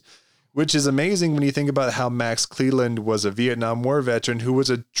terrorist, which is amazing when you think about how Max Cleland was a Vietnam War veteran who was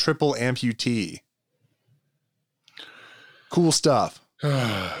a triple amputee. Cool stuff.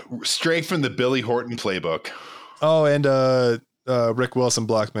 Straight from the Billy Horton playbook. Oh, and Rick Wilson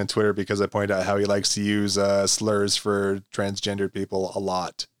blocked me on Twitter because I pointed out how he likes to use slurs for transgender people a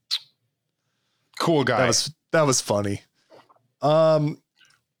lot. Cool guy. That was funny.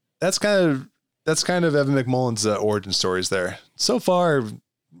 That's kind of Evan McMullen's origin stories there. So far,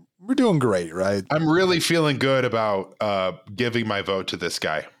 we're doing great, right? I'm really feeling good about giving my vote to this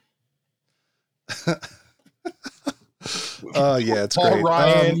guy. Yeah, it's Paul great.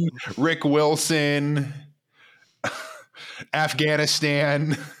 Ryan, Rick Wilson,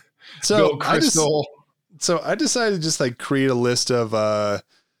 Afghanistan, Bill Kristol. I decided to just like create a list of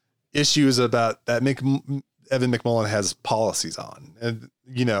issues about that Evan McMullen has policies on, and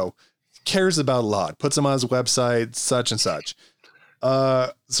cares about a lot, puts them on his website, such and such.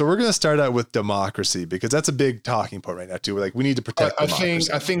 So we're going to start out with democracy because that's a big talking point right now too. Like we need to protect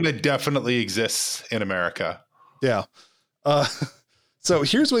democracy. I think that definitely exists in America. Yeah. So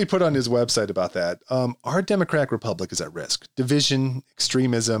here's what he put on his website about that. Our democratic republic is at risk. Division,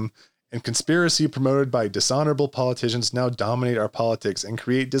 extremism, and conspiracy promoted by dishonorable politicians now dominate our politics and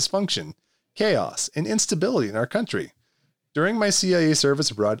create dysfunction, chaos, and instability in our country. During my CIA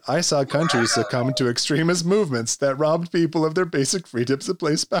service abroad, I saw countries succumb to extremist movements that robbed people of their basic freedoms and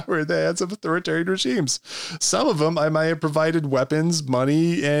placed power in the hands of authoritarian regimes. Some of them I might have provided weapons,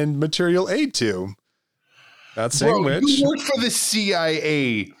 money, and material aid to. Not saying which. You work for the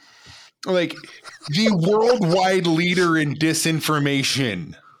CIA, like the worldwide leader in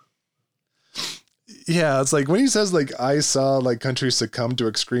disinformation. Yeah, it's like when he says like I saw like countries succumb to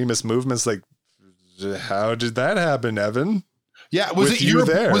extremist movements, like how did that happen, Evan? Yeah, was it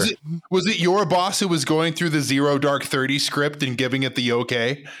your boss who was going through the Zero Dark 30 script and giving it the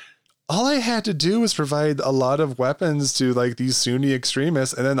okay? All I had to do was provide a lot of weapons to like these Sunni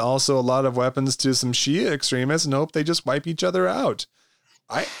extremists and then also a lot of weapons to some Shia extremists and hope they just wipe each other out.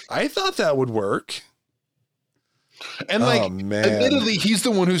 I thought that would work. And like, admittedly, he's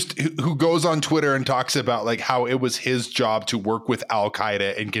the one who goes on Twitter and talks about like how it was his job to work with Al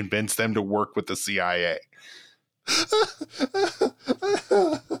Qaeda and convince them to work with the CIA.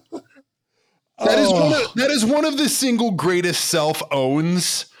 That is one of the single greatest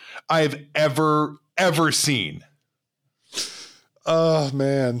self-owns I've ever seen. Oh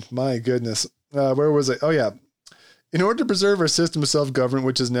man, my goodness. Where was I? Oh yeah. In order to preserve our system of self-government,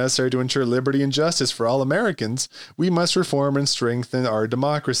 which is necessary to ensure liberty and justice for all Americans, we must reform and strengthen our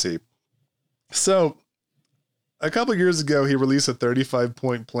democracy. So, a couple of years ago, he released a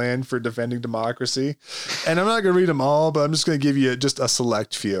 35-point plan for defending democracy. And I'm not going to read them all, but I'm just going to give you just a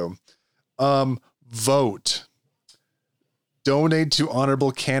select few. Vote. Donate to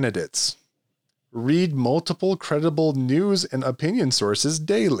honorable candidates. Read multiple credible news and opinion sources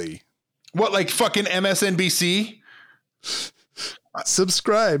daily. What, like fucking MSNBC?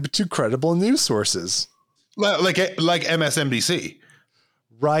 Subscribe to credible news sources. Like MSNBC.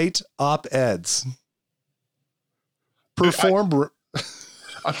 Write op-eds. Perform.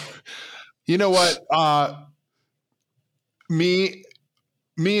 You know what? Me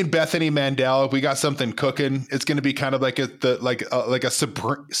and Bethany Mandel, we got something cooking. It's going to be kind of like a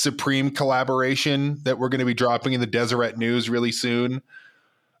Supreme collaboration that we're going to be dropping in the Deseret News really soon.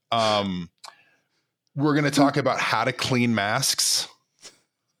 We're going to talk about how to clean masks.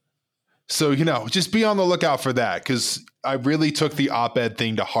 So, just be on the lookout for that, because I really took the op-ed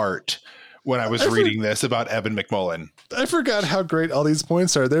thing to heart when I was reading this about Evan McMullin. I forgot how great all these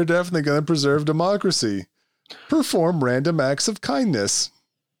points are. They're definitely going to preserve democracy. Perform random acts of kindness.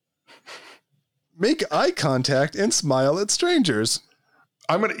 Make eye contact and smile at strangers.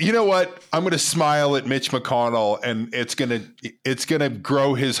 You know what? I'm going to smile at Mitch McConnell, and it's going to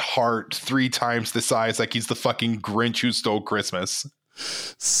grow his heart 3 times the size, like he's the fucking Grinch who stole Christmas.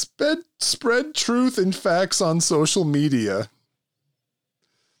 Spread truth and facts on social media.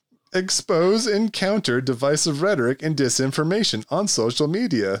 Expose and counter divisive rhetoric and disinformation on social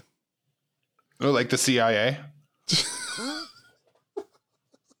media. Oh, like the CIA?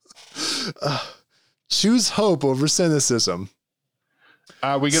 Choose hope over cynicism.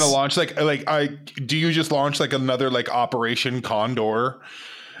 We gonna launch do you just launch like another like Operation Condor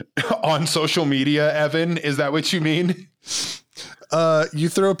on social media, Evan? Is that what you mean? You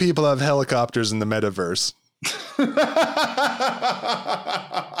throw people out of helicopters in the metaverse.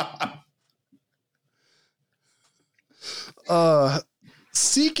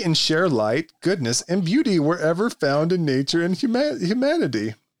 Seek and share light, goodness, and beauty wherever found in nature and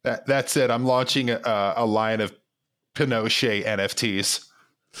humanity. That's it. I'm launching a line of Pinochet NFTs.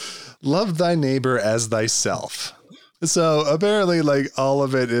 Love thy neighbor as thyself. So apparently, like, all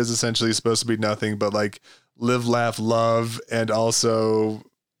of it is essentially supposed to be nothing but like live, laugh, love, and also,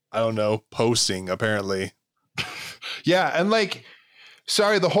 I don't know, posting, apparently. Yeah, and like,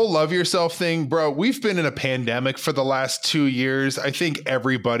 sorry, the whole love yourself thing, bro, we've been in a pandemic for the last 2 years. I think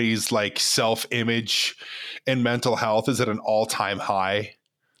everybody's like self-image and mental health is at an all-time high.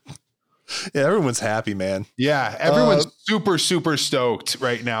 Yeah, everyone's happy, man. Yeah, everyone's super, super stoked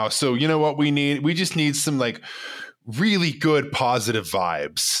right now. So you know what we need? We just need some like really good positive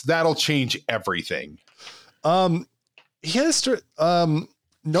vibes. That'll change everything. He has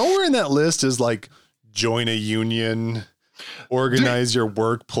nowhere in that list is like join a union, organize your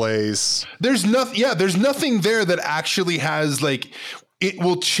workplace. There's nothing. Yeah, there's nothing there that actually has like it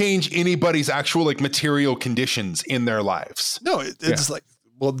will change anybody's actual like material conditions in their lives. No, it's like,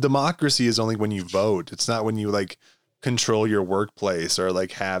 well, democracy is only when you vote. It's not when you like control your workplace or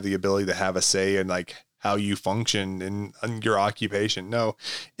like have the ability to have a say in like how you function in your occupation. No,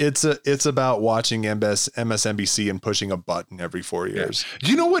 it's about watching MSNBC and pushing a button every 4 years. Yeah.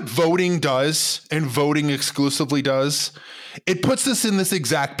 Do you know what voting does, and voting exclusively does? It puts us in this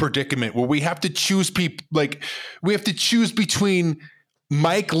exact predicament where we have to choose people. Like we have to choose between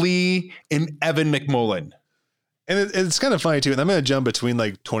Mike Lee and Evan McMullin. And it's kind of funny too. And I'm going to jump between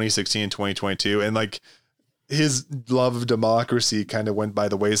like 2016 and 2022. And like his love of democracy kind of went by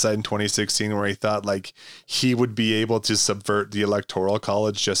the wayside in 2016, where he thought like he would be able to subvert the electoral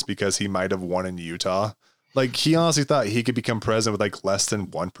college just because he might have won in Utah. Like he honestly thought he could become president with like less than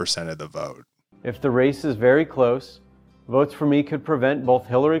 1% of the vote. If the race is very close, votes for me could prevent both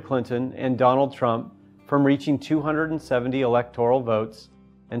Hillary Clinton and Donald Trump from reaching 270 electoral votes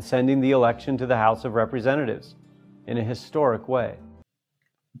and sending the election to the House of Representatives in a historic way.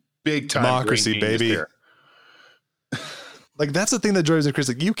 Big time democracy, baby. Like that's the thing that drives me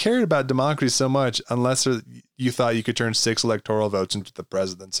crazy. Like you cared about democracy so much, unless you thought you could turn 6 electoral votes into the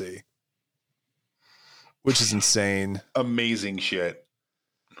presidency, which is insane. Amazing shit.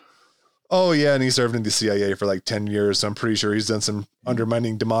 Oh yeah, and he served in the CIA for like 10 years, so I'm pretty sure he's done some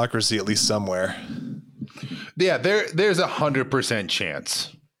undermining democracy at least somewhere. Yeah, there's 100%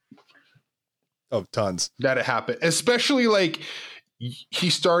 chance. Oh, tons. That it happened. Especially like he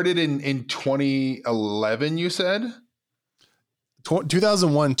started in 2011, you said?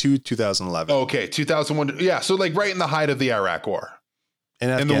 2001 to 2011. Okay, 2001. Yeah, so like right in the height of the Iraq War.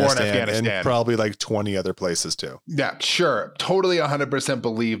 And the war in Afghanistan. And probably like 20 other places too. Yeah, sure. Totally 100%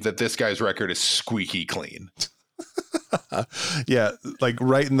 believe that this guy's record is squeaky clean. Yeah, like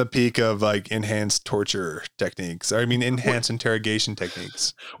right in the peak of like enhanced torture techniques. I mean, enhanced interrogation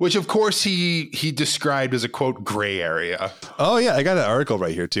techniques. Which of course he described as a quote gray area. Oh yeah, I got an article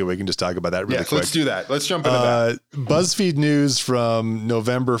right here too. We can just talk about that really quick. Let's do that. Let's jump into that. BuzzFeed News from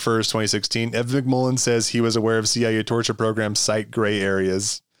November 1st, 2016. Evan McMullen says he was aware of CIA torture programs cite gray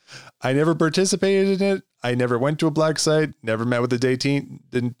areas. I never participated in it. I never went to a black site. Never met with the detainee.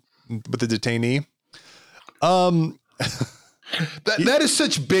 That is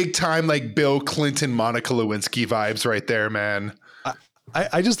such big time like Bill Clinton, Monica Lewinsky vibes right there, man.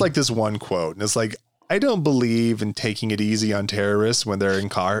 I just like this one quote, and it's like, I don't believe in taking it easy on terrorists when they're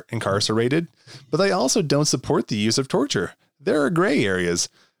incarcerated, but I also don't support the use of torture. There are gray areas.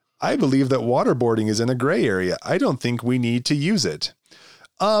 I believe that waterboarding is in a gray area. I don't think we need to use it.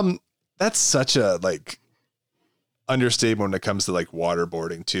 That's such a like understatement when it comes to like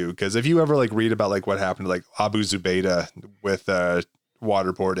waterboarding too, because if you ever like read about like what happened to like Abu Zubaydah with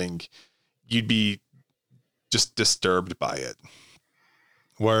waterboarding, you'd be just disturbed by it,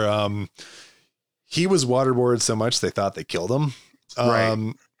 where he was waterboarded so much they thought they killed him,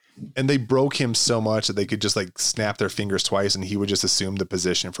 right, and they broke him so much that they could just like snap their fingers twice and he would just assume the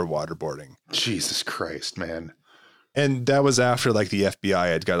position for waterboarding. Jesus Christ, man. And that was after like the FBI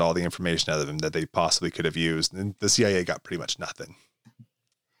had got all the information out of him that they possibly could have used. And the CIA got pretty much nothing.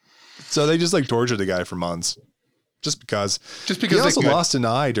 So they just like tortured the guy for months just because he also lost an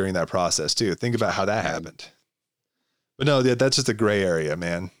eye during that process too. Think about how that happened. But no, that's just a gray area,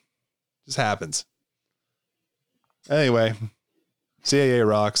 man. Just happens. Anyway, CIA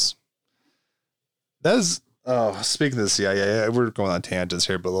rocks. Speaking of the CIA, we're going on tangents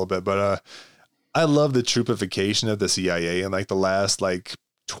here a little bit, but, I love the troopification of the CIA in like the last like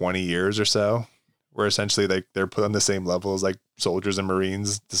 20 years or so, where essentially like they're put on the same level as like soldiers and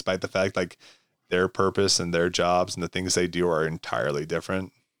Marines, despite the fact like their purpose and their jobs and the things they do are entirely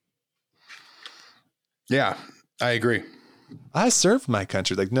different. Yeah, I agree. I served my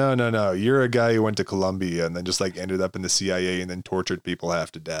country. Like, no. You're a guy who went to Columbia and then just like ended up in the CIA and then tortured people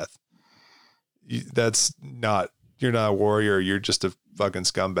half to death. You're not a warrior. You're just a fucking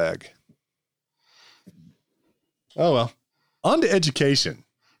scumbag. Oh, well, on to education.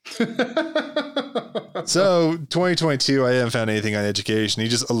 So 2022, I haven't found anything on education. He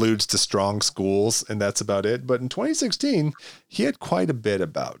just alludes to strong schools and that's about it. But in 2016, he had quite a bit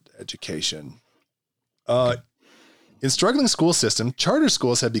about education. In struggling school system, charter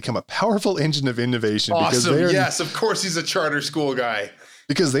schools have become a powerful engine of innovation. Awesome. Yes, of course he's a charter school guy.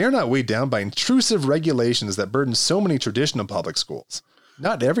 Because they are not weighed down by intrusive regulations that burden so many traditional public schools.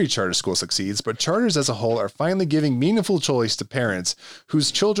 Not every charter school succeeds, but charters as a whole are finally giving meaningful choice to parents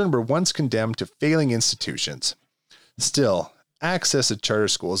whose children were once condemned to failing institutions. Still, access to charter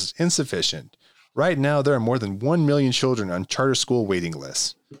schools is insufficient. Right now, there are more than 1 million children on charter school waiting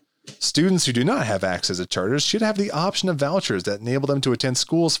lists. Students who do not have access to charters should have the option of vouchers that enable them to attend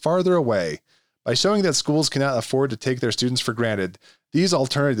schools farther away. By showing that schools cannot afford to take their students for granted, these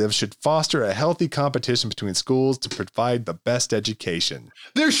alternatives should foster a healthy competition between schools to provide the best education.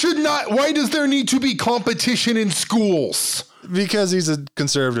 There should not. Why does there need to be competition in schools? Because he's a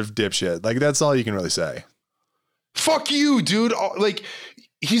conservative dipshit. Like, that's all you can really say. Fuck you, dude. Like,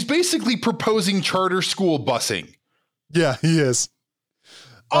 he's basically proposing charter school busing. Yeah, he is.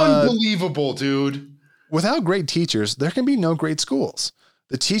 Unbelievable, dude. Without great teachers, there can be no great schools.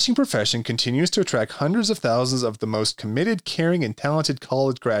 The teaching profession continues to attract hundreds of thousands of the most committed, caring, and talented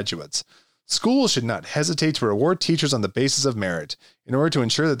college graduates. Schools should not hesitate to reward teachers on the basis of merit in order to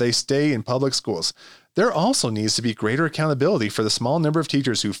ensure that they stay in public schools. There also needs to be greater accountability for the small number of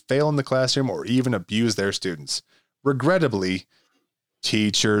teachers who fail in the classroom or even abuse their students. Regrettably,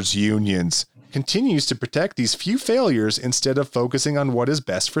 teachers' unions continues to protect these few failures instead of focusing on what is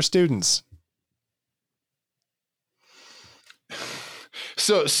best for students.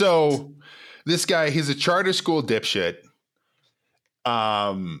 So this guy, he's a charter school dipshit.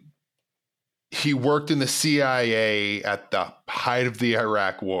 He worked in the CIA at the height of the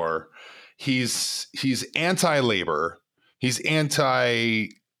Iraq War. He's anti-labor. He's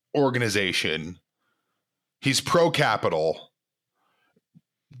anti-organization. He's pro-capital.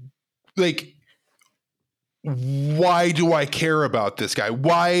 Like, why do I care about this guy?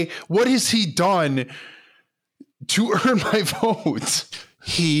 What has he done to earn my vote?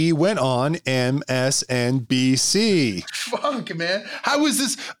 He went on MSNBC. Fuck, man. How is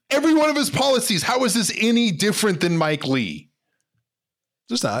this? Every one of his policies, how is this any different than Mike Lee?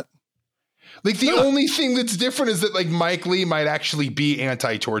 Just not. Like, the only thing that's different is that, like, Mike Lee might actually be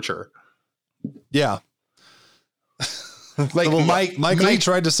anti-torture. Yeah. Like, Mike Lee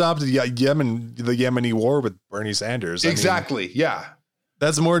tried to stop the Yemeni war with Bernie Sanders. Exactly. Yeah.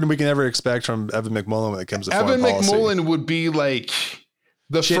 That's more than we can ever expect from Evan McMullin when it comes to foreign Evan policy. McMullin would be like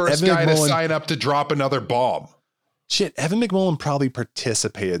the first guy to sign up to drop another bomb. Shit, Evan McMullin probably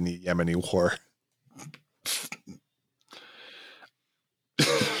participated in the Yemeni war.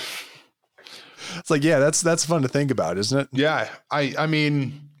 It's like, yeah, that's fun to think about, isn't it? Yeah. I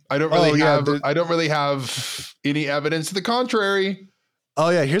mean, I don't really have any evidence to the contrary. Oh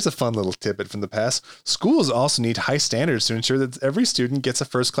yeah, here's a fun little tidbit from the past. Schools also need high standards to ensure that every student gets a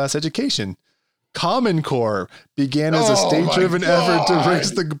first-class education. Common Core began as a state-driven effort to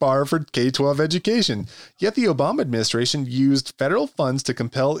raise the bar for K-12 education. Yet the Obama administration used federal funds to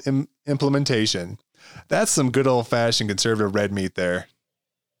compel implementation. That's some good old-fashioned conservative red meat there.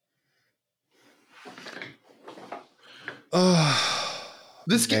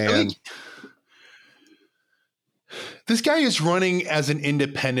 This guy is running as an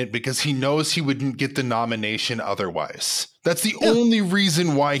independent because he knows he wouldn't get the nomination otherwise. That's the only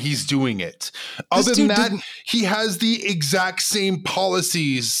reason why he's doing it. Other than that, he has the exact same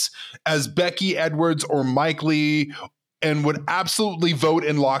policies as Becky Edwards or Mike Lee, and would absolutely vote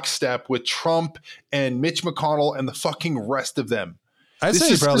in lockstep with Trump and Mitch McConnell and the fucking rest of them. I'd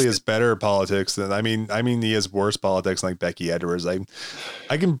say he probably has better politics than I mean he has worse politics like Becky Edwards. I'm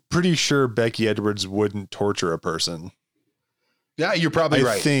pretty sure Becky Edwards wouldn't torture a person. Yeah, you're probably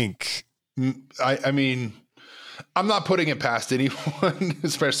right. I think. I mean, I'm not putting it past anyone,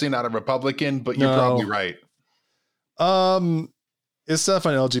 especially not a Republican, but you're probably right. It's stuff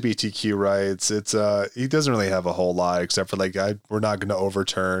on LGBTQ rights. It's he doesn't really have a whole lot except for like we're not going to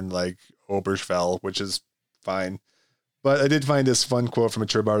overturn like Obergefell, which is fine. But I did find this fun quote from a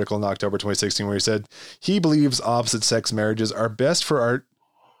Trib article in October 2016 where he said he believes opposite sex marriages are best for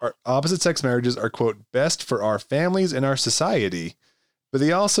our opposite sex marriages are, quote, best for our families and our society. But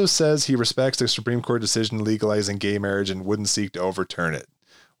he also says he respects the Supreme Court decision legalizing gay marriage and wouldn't seek to overturn it.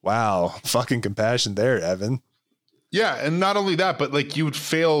 Wow. Fucking compassion there, Evan. Yeah. And not only that, but like you would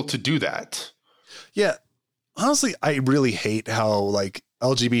fail to do that. Yeah. Honestly, I really hate how like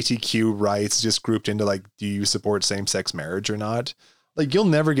LGBTQ rights just grouped into like, do you support same-sex marriage or not? Like, you'll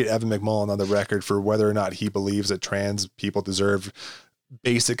never get Evan McMullin on the record for whether or not he believes that trans people deserve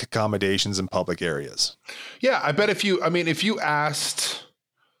basic accommodations in public areas. Yeah, I bet if you asked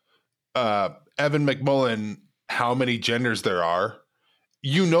Evan McMullin how many genders there are,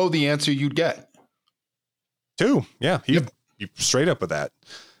 you know the answer you'd get. 2. Yeah, he'd straight up with that.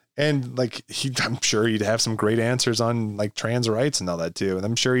 And like I'm sure he'd have some great answers on like trans rights and all that too. And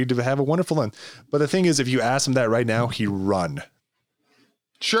I'm sure he'd have a wonderful one. But the thing is, if you ask him that right now, he'd run.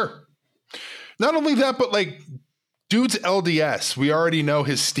 Sure. Not only that, but like dude's LDS. We already know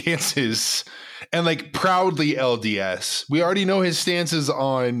his stances, and like proudly LDS. We already know his stances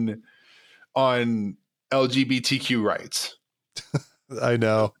on LGBTQ rights. I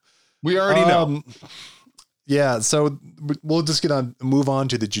know. We already know. Yeah, so we'll just move on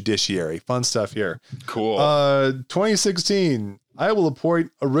to the judiciary. Fun stuff here. Cool. 2016, I will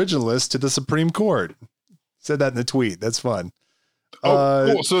appoint originalists to the Supreme Court. Said that in the tweet. That's fun.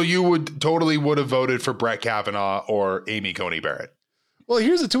 Cool. So you would have voted for Brett Kavanaugh or Amy Coney Barrett. Well,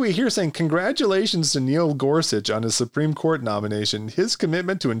 here's a tweet here saying, congratulations to Neil Gorsuch on his Supreme Court nomination. His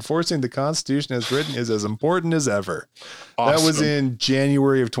commitment to enforcing the Constitution as written is as important as ever. Awesome. That was in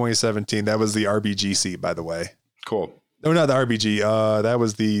January of 2017. That was the RBG seat, by the way. Cool. No, not the RBG. That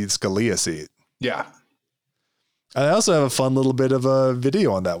was the Scalia seat. Yeah. I also have a fun little bit of a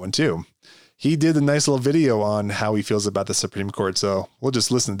video on that one too. He did a nice little video on how he feels about the Supreme Court. So we'll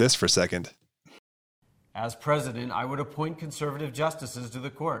just listen to this for a second. As president, I would appoint conservative justices to the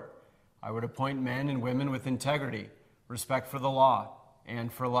court. I would appoint men and women with integrity, respect for the law,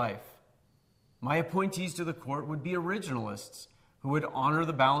 and for life. My appointees to the court would be originalists who would honor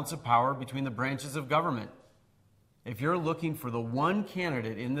the balance of power between the branches of government. If you're looking for the one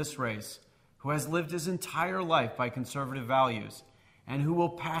candidate in this race who has lived his entire life by conservative values and who will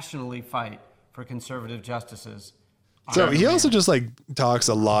passionately fight for conservative justices. So he also just like talks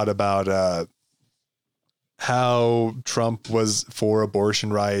a lot about how Trump was for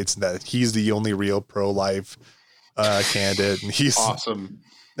abortion rights and that he's the only real pro-life candidate. And he's awesome.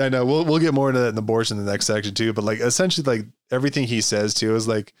 I know we'll get more into that in abortion in the next section too, but like essentially like everything he says too is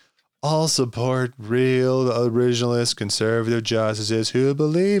like, I'll support real originalist conservative justices who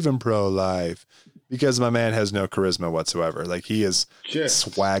believe in pro-life, because my man has no charisma whatsoever. Like he is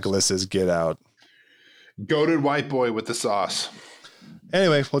swagless as get out. Goated white boy with the sauce.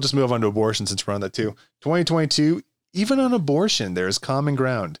 Anyway, we'll just move on to abortion since we're on that too. 2022, even on abortion, there is common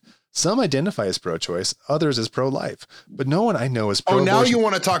ground. Some identify as pro-choice, others as pro-life, but no one I know is pro-abortion. Oh, now you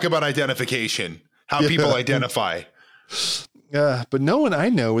want to talk about identification, how people identify. But no one I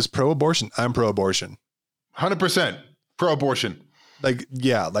know is pro-abortion. I'm pro-abortion. 100% pro-abortion. Like,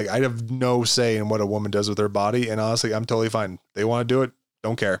 yeah, like I have no say in what a woman does with her body. And honestly, I'm totally fine. They want to do it.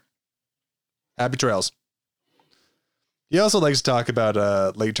 Don't care. Happy trails. He also likes to talk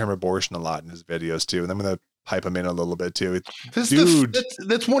about late-term abortion a lot in his videos too. And I'm going to pipe him in a little bit too. Dude.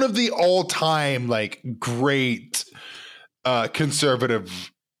 That's one of the all-time like great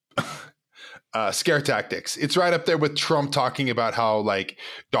conservative scare tactics. It's right up there with Trump talking about how like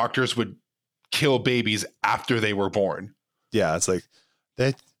doctors would kill babies after they were born. Yeah, it's like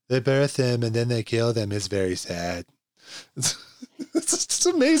they birth them and then they kill them. It's very sad. It's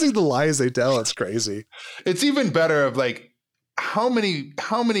amazing the lies they tell. It's crazy. It's even better of like how many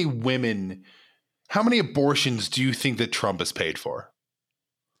women, how many abortions do you think that Trump has paid for?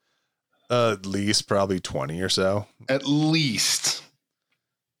 At least probably 20 or so. At least.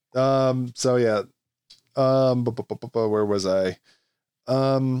 So yeah. Where was I?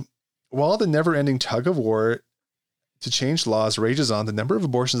 While the never-ending tug of war to change laws rages on, the number of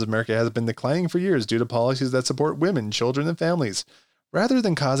abortions in America has been declining for years due to policies that support women, children, and families. Rather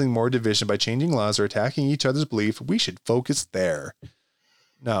than causing more division by changing laws or attacking each other's belief, we should focus there.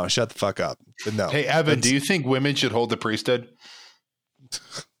 No, shut the fuck up. But no. Hey, Evan, do you think women should hold the priesthood?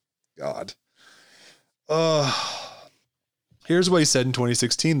 God. Here's what he said in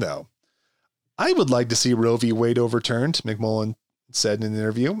 2016, though. I would like to see Roe v. Wade overturned, McMullen said in an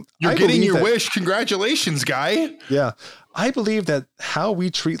interview. You're getting your wish. Congratulations, guy. Yeah. I believe that how we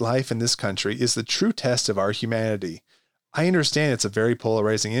treat life in this country is the true test of our humanity. I understand it's a very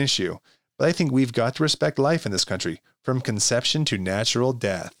polarizing issue, but I think we've got to respect life in this country, from conception to natural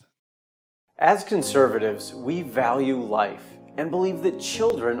death. As conservatives, we value life and believe that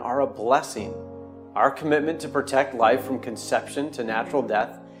children are a blessing. Our commitment to protect life from conception to natural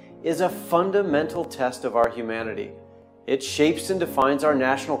death is a fundamental test of our humanity. It shapes and defines our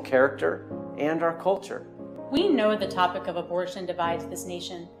national character and our culture. We know the topic of abortion divides this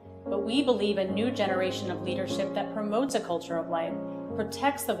nation, but we believe a new generation of leadership that promotes a culture of life,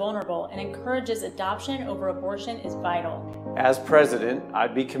 protects the vulnerable, and encourages adoption over abortion is vital. As president,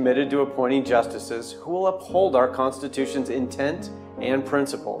 I'd be committed to appointing justices who will uphold our Constitution's intent and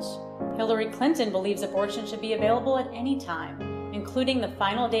principles. Hillary Clinton believes abortion should be available at any time, including the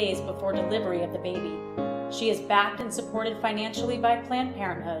final days before delivery of the baby. She is backed and supported financially by Planned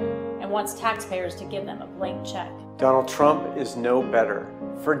Parenthood and wants taxpayers to give them a blank check. Donald Trump is no better.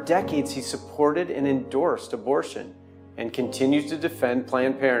 For decades, he supported and endorsed abortion and continues to defend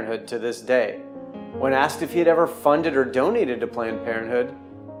Planned Parenthood to this day. When asked if he had ever funded or donated to Planned Parenthood,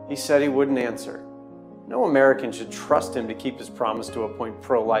 he said he wouldn't answer. No American should trust him to keep his promise to appoint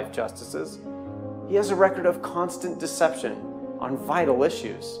pro-life justices. He has a record of constant deception on vital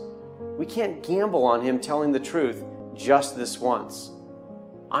issues. We can't gamble on him telling the truth just this once.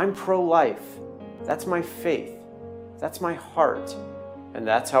 I'm pro-life. That's my faith. That's my heart. And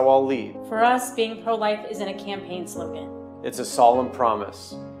that's how I'll lead. For us, being pro-life isn't a campaign slogan. It's a solemn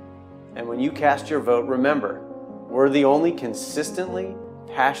promise. And when you cast your vote, remember, we're the only consistently,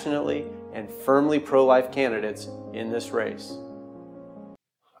 passionately, and firmly pro-life candidates in this race.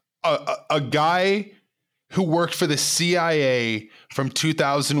 A guy who worked for the CIA from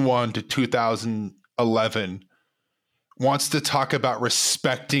 2001 to 2011 wants to talk about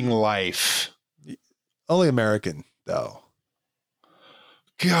respecting life. Only American though.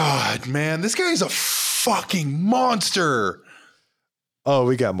 God, man, this guy's a fucking monster. Oh,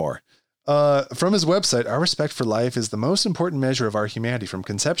 we got more. From his website, our respect for life is the most important measure of our humanity. From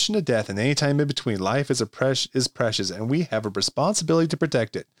conception to death and any time in between, life is precious, and we have a responsibility to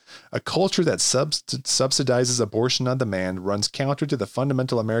protect it. A culture that subsidizes abortion on demand runs counter to the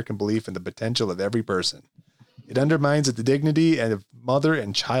fundamental American belief in the potential of every person. It undermines the dignity of mother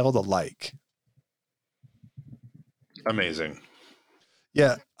and child alike. Amazing.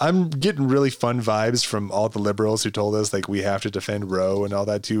 Yeah, I'm getting really fun vibes from all the liberals who told us like we have to defend Roe and all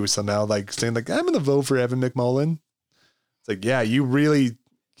that too. Somehow like saying like I'm gonna vote for Evan McMullin. It's like, yeah, you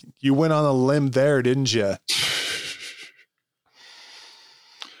went on a limb there, didn't you?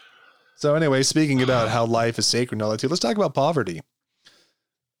 So anyway, speaking about how life is sacred and all that too, let's talk about poverty.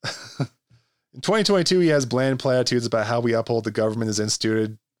 In 2022, he has bland platitudes about how we uphold the government as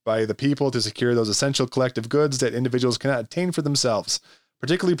instituted by the people to secure those essential collective goods that individuals cannot attain for themselves,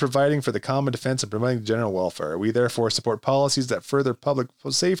 particularly providing for the common defense and promoting general welfare. We therefore support policies that further public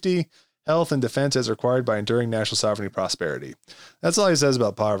safety, health, and defense as required by enduring national sovereignty and prosperity. That's all he says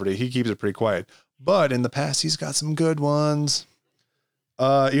about poverty. He keeps it pretty quiet. But in the past, he's got some good ones.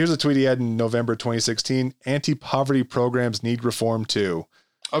 Here's a tweet he had in November 2016. Anti-poverty programs need reform too.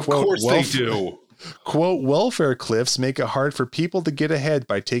 Of course they do. Quote, welfare cliffs make it hard for people to get ahead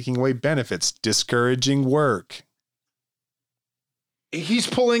by taking away benefits, discouraging work. He's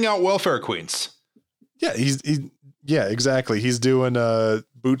pulling out welfare queens. Yeah, yeah, exactly. He's doing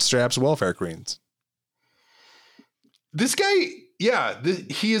bootstraps welfare queens. This guy, yeah,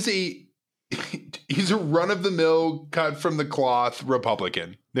 he's a run-of-the-mill, cut from the cloth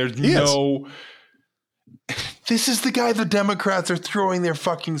Republican. There's no... This is the guy the Democrats are throwing their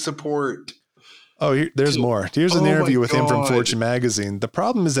fucking support. Oh, there's more. Here's an interview with him from Fortune magazine. The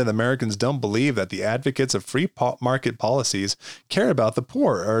problem is that Americans don't believe that the advocates of free market policies care about the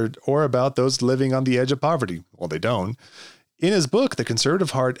poor or about those living on the edge of poverty. Well, they don't. In his book, the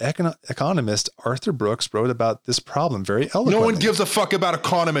conservative heart economist Arthur Brooks wrote about this problem very eloquently. No one gives a fuck about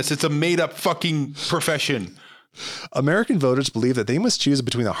economists. It's a made-up fucking profession. American voters believe that they must choose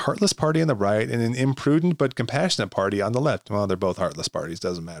between a heartless party on the right and an imprudent but compassionate party on the left. Well, they're both heartless parties.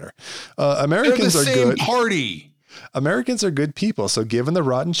 Doesn't matter. Americans are good. Party. Americans are good people. So given the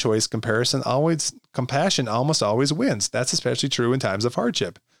rotten choice, compassion almost always wins. That's especially true in times of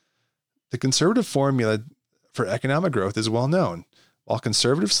hardship. The conservative formula for economic growth is well known. While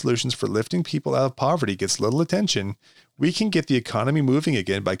conservative solutions for lifting people out of poverty gets little attention, we can get the economy moving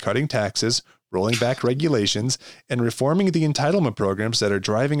again by cutting taxes, rolling back regulations, and reforming the entitlement programs that are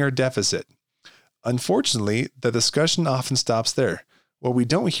driving our deficit. Unfortunately, the discussion often stops there. What we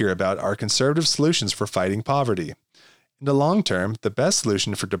don't hear about are conservative solutions for fighting poverty. In the long term, the best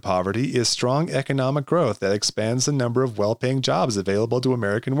solution for poverty is strong economic growth that expands the number of well-paying jobs available to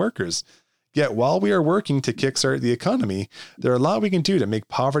American workers. Yet while we are working to kickstart the economy, there are a lot we can do to make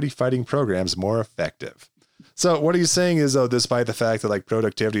poverty-fighting programs more effective. So what he's saying is, despite the fact that like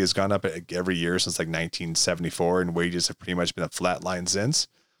productivity has gone up every year since like 1974 and wages have pretty much been a flat line since,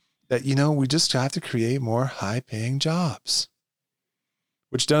 that, we just have to create more high-paying jobs,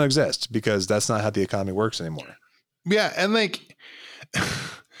 which don't exist because that's not how the economy works anymore. Yeah, and like,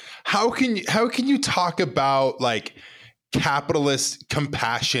 how can you talk about like capitalist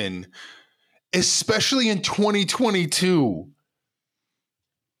compassion, especially in 2022?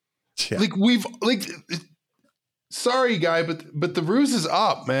 Yeah. Like sorry guy, but the ruse is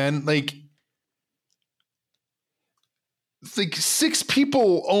up, man. Like, it's like 6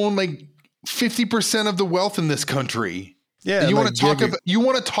 people own like 50% of the wealth in this country. Yeah. And you want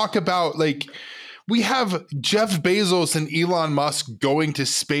to talk about like, we have Jeff Bezos and Elon Musk going to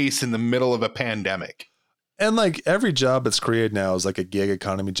space in the middle of a pandemic. And like every job that's created now is like a gig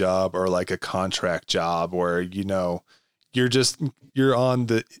economy job or like a contract job where, you're on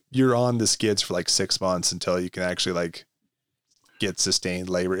the skids for like 6 months until you can actually like get sustained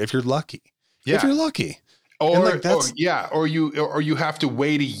labor. If you're lucky, if you're lucky, or you have to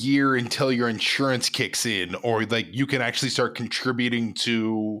wait a year until your insurance kicks in, or like you can actually start contributing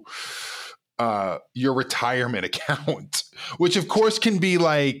to your retirement account, which of course can be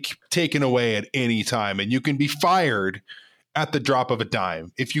like taken away at any time, and you can be fired at the drop of a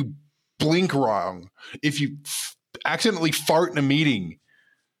dime if you blink wrong, if you accidentally fart in a meeting.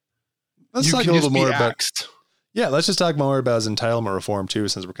 Let's talk a little more about. Yeah, let's just talk more about his entitlement reform too,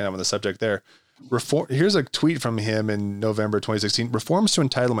 since we're kind of on the subject there. Here's a tweet from him in November 2016. Reforms to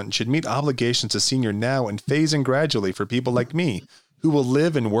entitlement should meet obligations to senior now and phase in gradually for people like me who will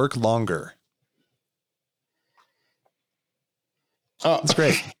live and work longer. That's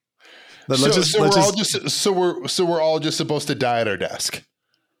great. We're all just supposed to die at our desk.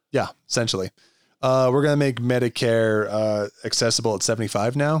 Yeah, essentially. We're going to make Medicare accessible at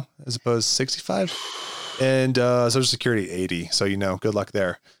 75 now, as opposed to 65, and Social Security 80. So, good luck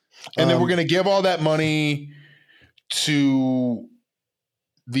there. And then we're going to give all that money to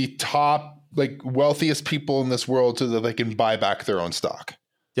the top, wealthiest people in this world so that they can buy back their own stock.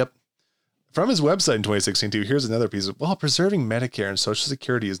 Yep. From his website in 2016, too, here's another piece of, while preserving Medicare and Social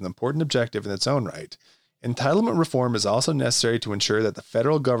Security is an important objective in its own right, entitlement reform is also necessary to ensure that the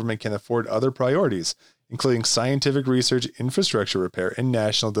federal government can afford other priorities, including scientific research, infrastructure repair, and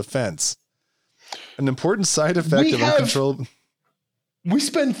national defense. An important side effect of uncontrolled... We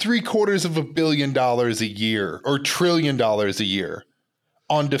spend $750 million a year, or $1 trillion a year,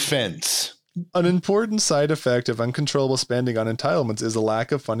 on defense. An important side effect of uncontrollable spending on entitlements is a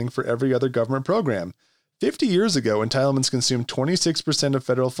lack of funding for every other government program. 50 years ago, entitlements consumed 26% of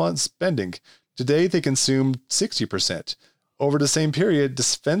federal fund spending. Today, they consume 60%. Over the same period,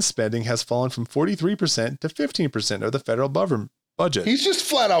 defense spending has fallen from 43% to 15% of the federal budget. He's just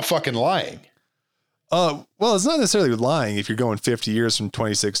flat out fucking lying. Well, it's not necessarily lying if you're going 50 years from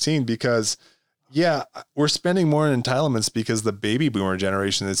 2016, because, yeah, we're spending more on entitlements because the baby boomer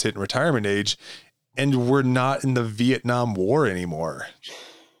generation is hitting retirement age, and we're not in the Vietnam War anymore.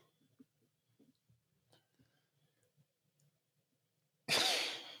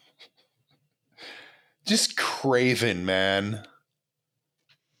 Just craven, man.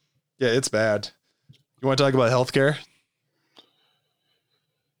 Yeah, it's bad. You want to talk about healthcare?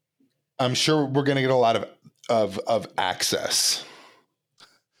 I'm sure we're going to get a lot of access.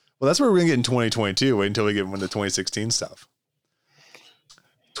 Well, that's what we're going to get in 2022. Wait until we get into the 2016 stuff.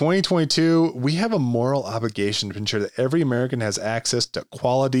 2022, we have a moral obligation to ensure that every American has access to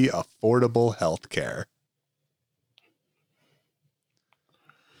quality, affordable health care.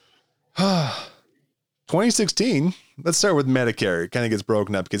 2016, let's start with Medicare. It kind of gets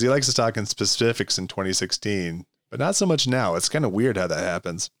broken up because he likes to talk in specifics in 2016, but not so much now. It's kind of weird how that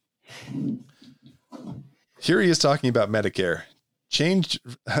happens. Here he is talking about Medicare.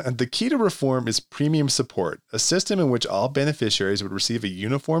 The key to reform is premium support, a system in which all beneficiaries would receive a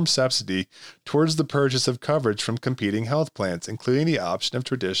uniform subsidy towards the purchase of coverage from competing health plans, including the option of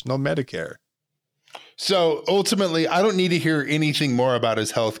traditional Medicare. So ultimately, I don't need to hear anything more about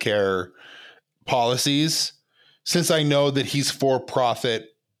his healthcare policies, since I know that he's for-profit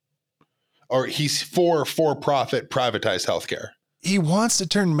privatized healthcare. He wants to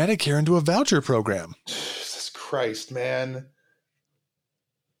turn Medicare into a voucher program. Jesus Christ, man.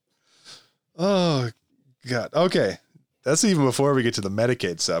 Oh, God. Okay. That's even before we get to the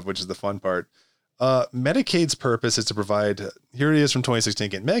Medicaid stuff, which is the fun part. Medicaid's purpose is to provide, here it is from 2016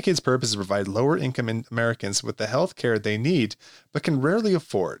 again, Medicaid's purpose is to provide lower income Americans with the health care they need, but can rarely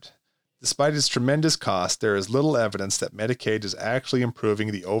afford. Despite its tremendous cost, there is little evidence that Medicaid is actually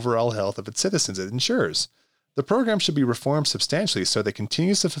improving the overall health of its citizens it ensures. The program should be reformed substantially so that it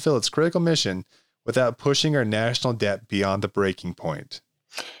continues to fulfill its critical mission without pushing our national debt beyond the breaking point.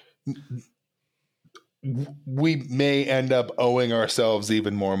 We may end up owing ourselves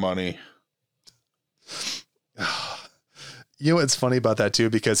even more money. You know what's funny about that too,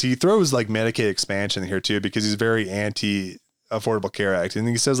 because he throws Medicaid expansion here too, because he's very anti Affordable Care Act, and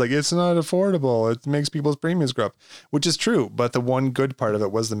he says it's not affordable, it makes people's premiums go up, which is true, but the one good part of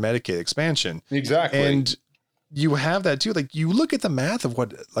it was the Medicaid expansion. Exactly. And you have that too. You look at the math of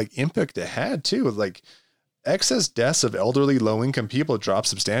what impact it had too. Excess deaths of elderly low-income people dropped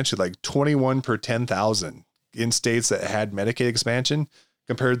substantially, 21 per 10,000 in states that had Medicaid expansion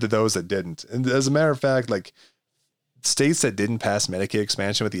compared to those that didn't. And as a matter of fact, states that didn't pass Medicaid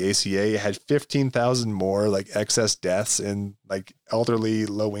expansion with the ACA had 15,000 more excess deaths in elderly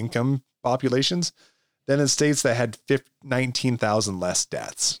low-income populations than in states that had 19,000 less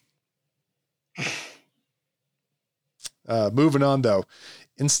deaths. Moving on though.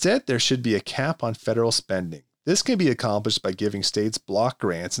 Instead, there should be a cap on federal spending. This can be accomplished by giving states block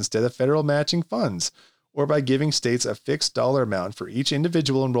grants instead of federal matching funds, or by giving states a fixed dollar amount for each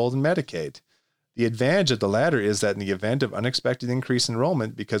individual enrolled in Medicaid. The advantage of the latter is that in the event of unexpected increased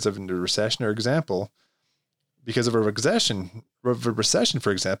enrollment because of a recession, for example,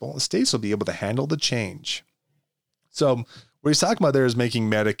 states will be able to handle the change. So what he's talking about there is making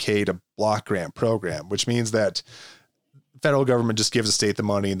Medicaid a block grant program, which means that federal government just gives the state the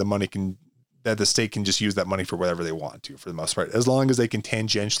money, and the state can just use that money for whatever they want to, for the most part, as long as they can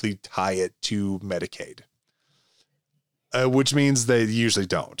tangentially tie it to Medicaid. Which means they usually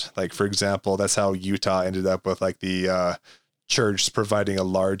don't. For example, that's how Utah ended up with the church providing a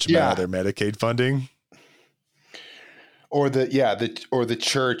large amount of their Medicaid funding. or the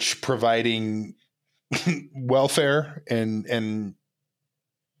church providing welfare and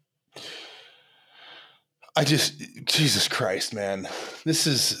I just, Jesus Christ, man, this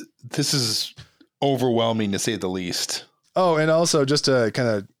is overwhelming to say the least. Oh, and also just to kind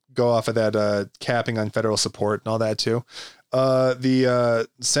of go off of that capping on federal support and all that too. The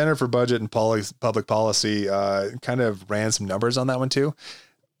Center for Budget and Public Policy kind of ran some numbers on that one too.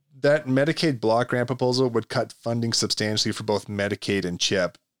 That Medicaid block grant proposal would cut funding substantially for both Medicaid and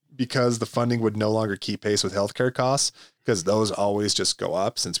CHIP because the funding would no longer keep pace with healthcare costs because those always just go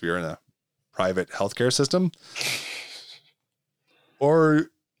up since we are in a private healthcare system, or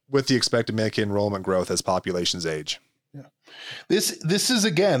with the expected Medicaid enrollment growth as populations age. Yeah. This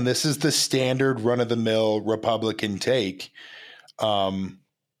is the standard run of the mill Republican take. In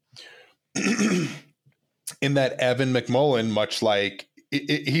that Evan McMullin, much like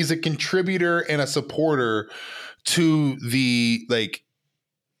he's a contributor and a supporter to the like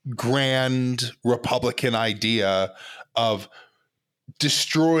grand Republican idea of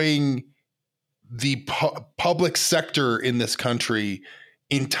destroying the public sector in this country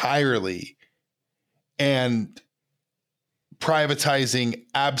entirely and privatizing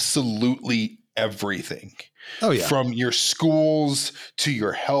absolutely everything. Oh yeah. From your schools to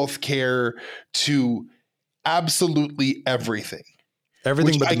your healthcare to absolutely everything.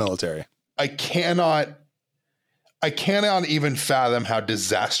 Everything but the military. I cannot even fathom how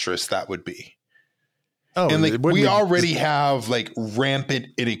disastrous that would be. Oh, and like we already have like rampant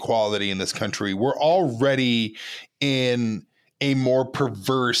inequality in this country. We're already in a more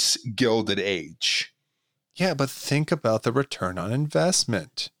perverse Gilded Age. Yeah, but think about the return on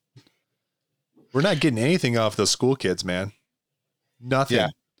investment. We're not getting anything off those school kids, man. Nothing. Yeah.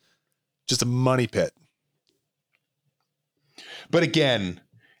 Just a money pit. But again,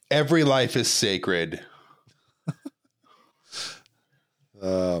 every life is sacred.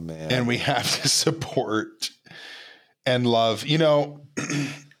 Oh, man. And we have to support and love. You know,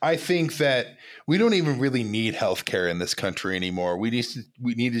 I think that we don't even really need healthcare in this country anymore. We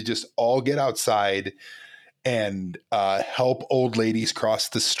need to just all get outside and help old ladies cross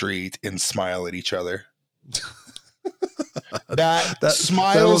the street and smile at each other. The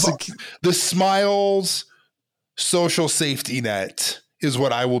smiles social safety net is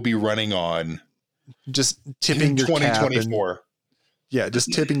what I will be running on. Just tipping your 2024. Yeah,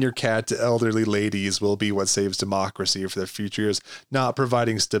 just tipping your cat to elderly ladies will be what saves democracy for the future years, not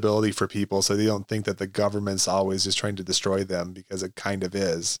providing stability for people so they don't think that the government's always just trying to destroy them, because it kind of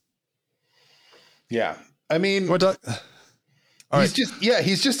is. Yeah. I mean,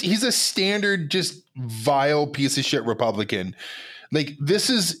 he's a standard, just vile piece of shit Republican. Like this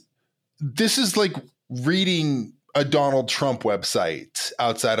is like reading a Donald Trump website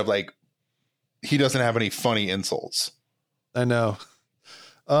outside of like, he doesn't have any funny insults. I know.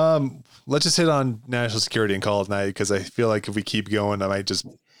 Let's just hit on national security and call it night, because I feel like if we keep going, I might just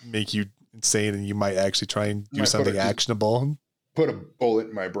make you insane and you might actually try and do something actionable. Put a bullet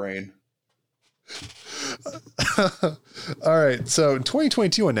in my brain. All right. So in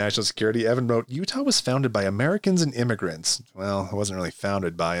 2022 on national security, Evan wrote, Utah was founded by Americans and immigrants. Well, it wasn't really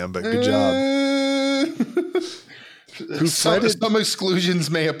founded by them, but good job. Some exclusions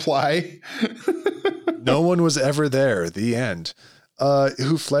may apply. No one was ever there. The end.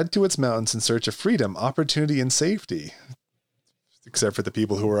 Who fled to its mountains in search of freedom, opportunity, and safety. Except for the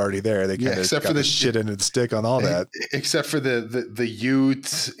people who were already there. They kind of got the shit into the stick on all that. Except for the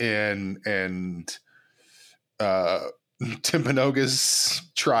Utes and Timpanogos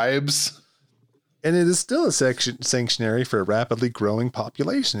tribes. And it is still a sanctuary for a rapidly growing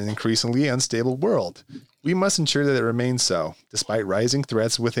population in an increasingly unstable world. We must ensure that it remains so, despite rising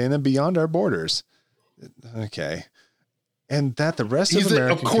threats within and beyond our borders. Okay. And that the rest of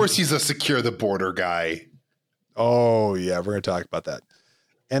America... Of course he's a secure the border guy. Oh, yeah, we're going to talk about that.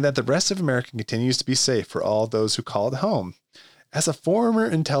 And that the rest of America continues to be safe for all those who call it home. As a former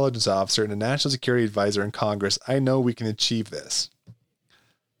intelligence officer and a national security advisor in Congress, I know we can achieve this.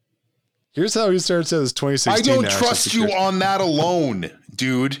 Here's how he starts out his 2016. I don't trust you on that alone,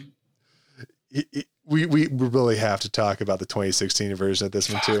 dude. We really have to talk about the 2016 version of this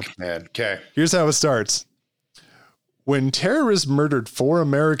one too. Man, okay. Here's how it starts. When terrorists murdered 4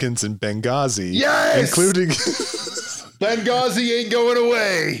 Americans in Benghazi, including Benghazi ain't going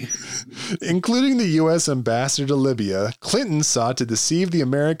away, including the U.S. ambassador to Libya, Clinton sought to deceive the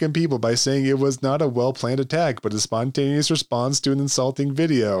American people by saying it was not a well-planned attack, but a spontaneous response to an insulting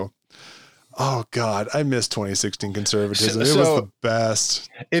video. Oh God, I miss 2016 conservatism. It was the best.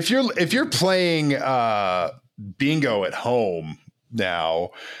 If you're playing bingo at home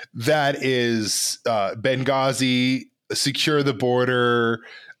now, that is Benghazi secure the border,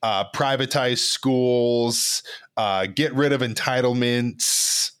 privatize schools, get rid of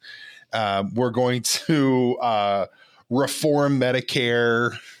entitlements. We're going to reform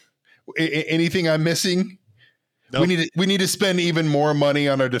Medicare. Anything I'm missing? Nope. We need to spend even more money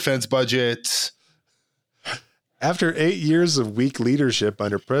on our defense budget. After 8 years of weak leadership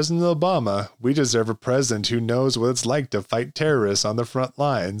under President Obama, we deserve a president who knows what it's like to fight terrorists on the front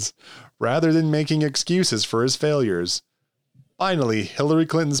lines, rather than making excuses for his failures. Finally, Hillary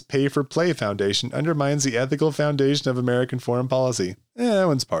Clinton's Pay for Play Foundation undermines the ethical foundation of American foreign policy. That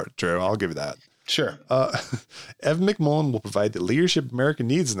one's part true. I'll give you that. Sure. Evan McMullin will provide the leadership America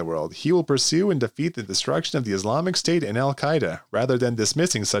needs in the world. He will pursue and defeat the destruction of the Islamic State and Al-Qaeda, rather than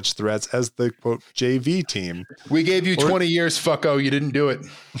dismissing such threats as the, quote, JV team. We gave you 20 years, fucko. You didn't do it.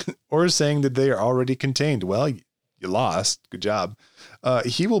 Or saying that they are already contained. Well, you lost. Good job.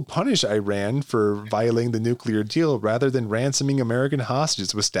 He will punish Iran for violating the nuclear deal rather than ransoming American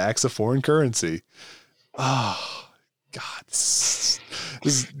hostages with stacks of foreign currency. Oh, God. This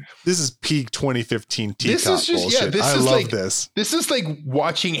is peak 2015 teacup bullshit. I love this. This is like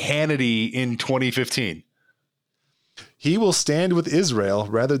watching Hannity in 2015. He will stand with Israel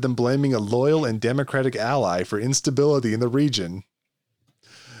rather than blaming a loyal and democratic ally for instability in the region.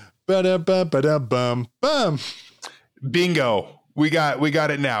 Ba-da-ba-ba-da-bum. Bum. Bingo. We got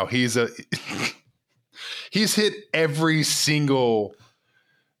it now. He's hit every single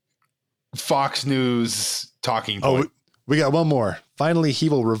Fox News talking point. Oh, we got one more. Finally, he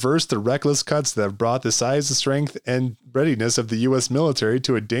will reverse the reckless cuts that have brought the size, strength, and readiness of the U.S. military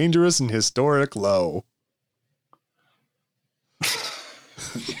to a dangerous and historic low.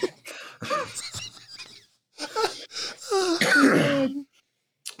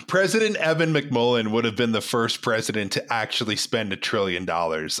 President Evan McMullin would have been the first president to actually spend $1 trillion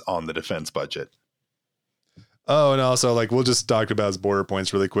on the defense budget. Oh, and also, like, we'll just talk about his border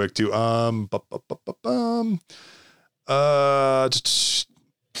points really quick too.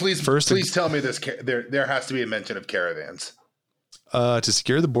 Please tell me this. There has to be a mention of caravans. To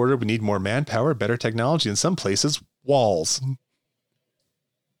secure the border, we need more manpower, better technology, in some places, walls.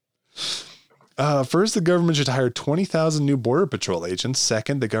 First, the government should hire 20,000 new Border Patrol agents.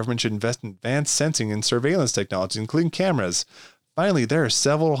 Second, the government should invest in advanced sensing and surveillance technology, including cameras. Finally, there are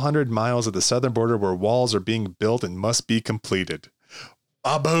several hundred miles of the southern border where walls are being built and must be completed.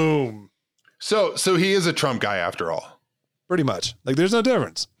 Boom. So he is a Trump guy after all. Pretty much. Like, there's no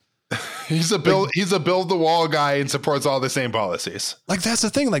difference. He's a build the wall guy and supports all the same policies. Like, that's the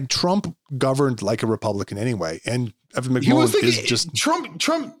thing. Like, Trump governed like a Republican anyway, and Evan McMullin is just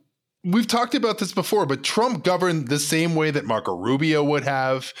Trump. We've talked about this before, but Trump governed the same way that Marco Rubio would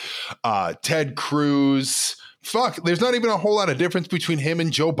have, Ted Cruz. Fuck, there's not even a whole lot of difference between him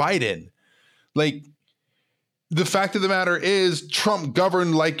and Joe Biden. Like, the fact of the matter is, Trump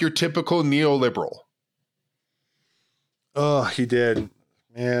governed like your typical neoliberal. Oh, he did.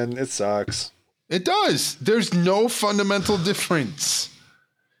 Man, it sucks. It does. There's no fundamental difference.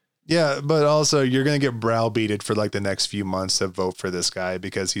 Yeah, but also you're going to get browbeated for like the next few months to vote for this guy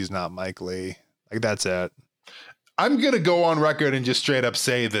because he's not Mike Lee. Like, that's it. I'm going to go on record and just straight up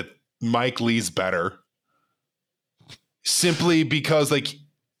say that Mike Lee's better. Simply because, like,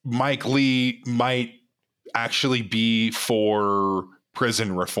 Mike Lee might actually be for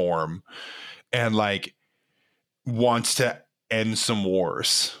prison reform and, like, wants to end some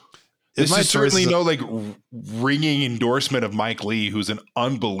wars. This is certainly no, like, ringing endorsement of Mike Lee, who's an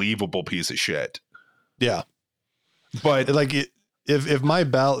unbelievable piece of shit. Yeah. But, like, if it's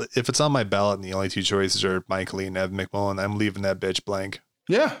on my ballot and the only two choices are Mike Lee and Evan McMullin, I'm leaving that bitch blank.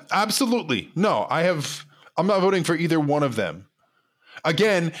 Yeah, absolutely. No, I'm not voting for either one of them.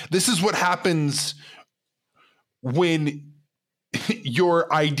 Again, this is what happens when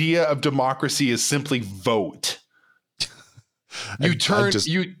your idea of democracy is simply vote. You turn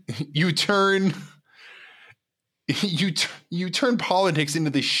politics into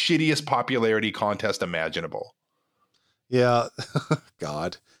the shittiest popularity contest imaginable. Yeah.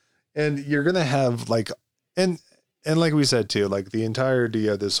 God. And you're going to have like, and like we said too, like the entirety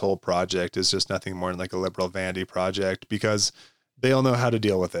of this whole project is just nothing more than like a liberal vanity project because they all know how to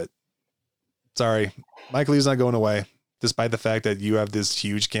deal with it. Sorry. Mike Lee's not going away, despite the fact that you have this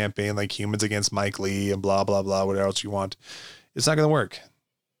huge campaign like Humans Against Mike Lee and blah, blah, blah, whatever else you want. It's not going to work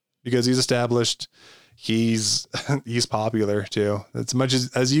because he's established. He's popular too. As much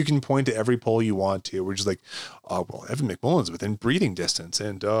as you can point to every poll you want to, we're just like, oh, well, Evan McMullin's within breathing distance.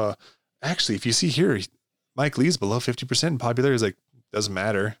 And actually, if you see here, Mike Lee's below 50% in popularity. Is like, doesn't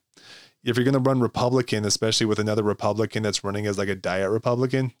matter. If you're going to run Republican, especially with another Republican that's running as like a diet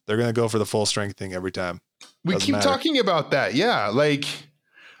Republican, they're going to go for the full strength thing every time. We Doesn't keep matter. talking about that. Yeah. Like,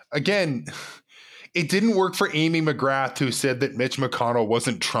 again, it didn't work for Amy McGrath, who said that Mitch McConnell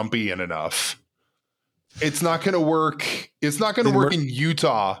wasn't Trumpian enough. It's not going to work. It's not going to work in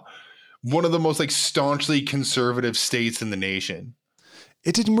Utah, one of the most like staunchly conservative states in the nation.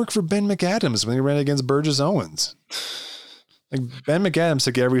 It didn't work for Ben McAdams when he ran against Burgess Owens. Like Ben McAdams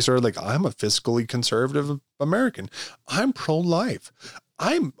took every sort of like, I'm a fiscally conservative American. I'm pro-life.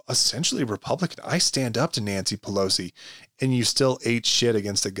 I'm essentially Republican. I stand up to Nancy Pelosi, and you still ate shit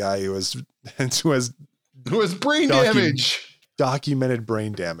against a guy who has brain damage, documented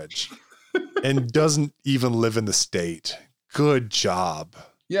brain damage, and doesn't even live in the state. Good job.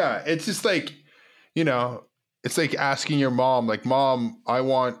 Yeah. It's just like, you know, it's like asking your mom, like, Mom, I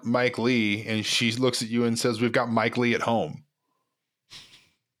want Mike Lee. And she looks at you and says, we've got Mike Lee at home.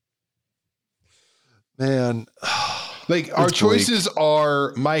 Man. Like our choices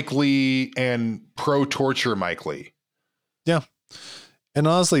are Mike Lee and pro-torture Mike Lee. Yeah. And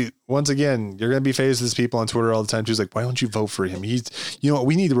honestly, once again, you're going to be faced with these people on Twitter all the time. Who's like, why don't you vote for him? He's, you know what?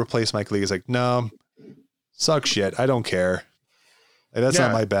 We need to replace Mike Lee. He's like, no, suck shit. I don't care. Like, that's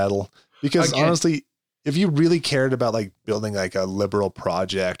not my battle. Because honestly, if you really cared about like building like a liberal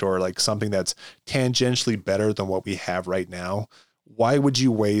project or like something that's tangentially better than what we have right now, why would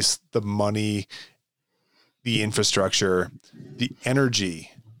you waste the money, the infrastructure, the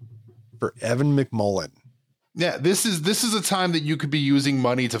energy for Evan McMullin? Yeah, this is a time that you could be using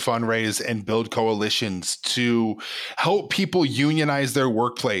money to fundraise and build coalitions to help people unionize their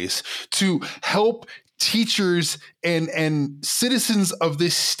workplace, to help teachers and citizens of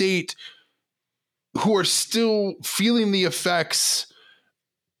this state who are still feeling the effects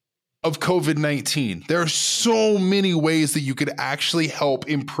of COVID-19. There are so many ways that you could actually help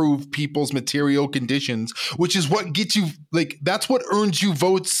improve people's material conditions, which is what gets you, like, that's what earns you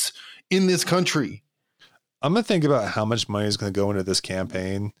votes in this country. I'm going to think about how much money is going to go into this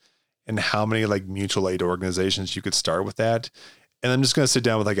campaign and how many like mutual aid organizations you could start with that. And I'm just going to sit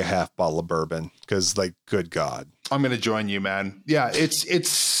down with like a half bottle of bourbon because, like, good God. I'm going to join you, man. Yeah, it's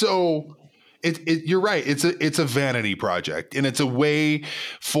so... You're right. It's a vanity project, and it's a way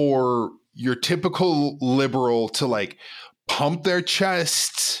for your typical liberal to like pump their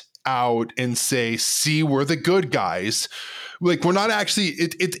chest out and say, "See, we're the good guys." Like, we're not actually.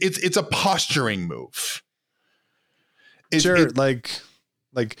 It's a posturing move.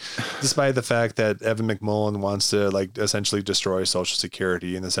 Like, despite the fact that Evan McMullin wants to like essentially destroy Social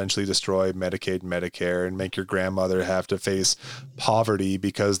Security and essentially destroy Medicaid and Medicare and make your grandmother have to face poverty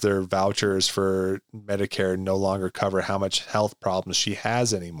because their vouchers for Medicare no longer cover how much health problems she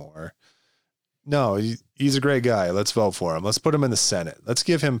has anymore. No, he's a great guy. Let's vote for him. Let's put him in the Senate. Let's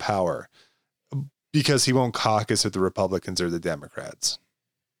give him power because he won't caucus with the Republicans or the Democrats.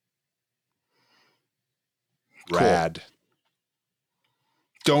 Cool. Rad.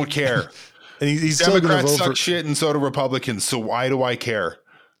 Don't care. And he's still going to Democrats vote suck for shit, and so do Republicans. So why do I care?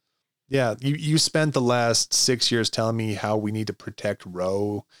 Yeah, you spent the last 6 years telling me how we need to protect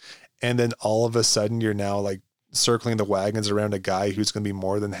Roe, and then all of a sudden you're now like circling the wagons around a guy who's going to be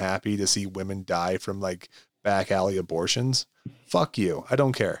more than happy to see women die from like back alley abortions. Fuck you. I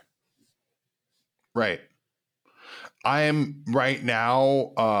don't care. Right. I am right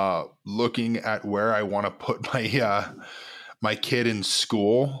now looking at where I want to put my kid in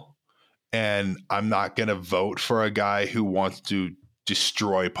school, and I'm not going to vote for a guy who wants to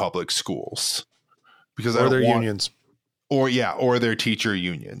destroy public schools because or their unions or their teacher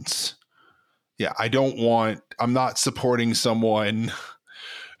unions. Yeah. I'm not supporting someone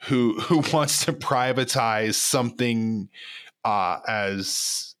who wants to privatize something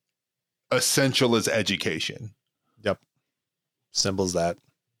as essential as education. Yep. Simple as that.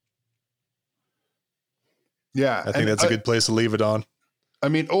 Yeah. I think that's a good place to leave it on. I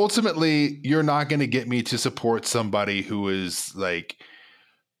mean, ultimately, you're not going to get me to support somebody who is like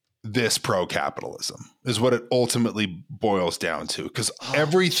this pro-capitalism is what it ultimately boils down to. Because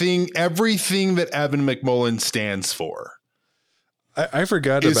everything that Evan McMullin stands for I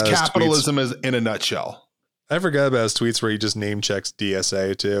forgot is about capitalism as in a nutshell. I forgot about his tweets where he just name checks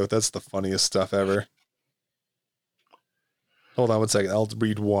DSA too. That's the funniest stuff ever. Hold on one second. I'll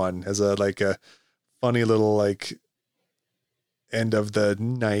read one as a funny little like end of the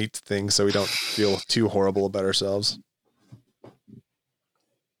night thing so we don't feel too horrible about ourselves.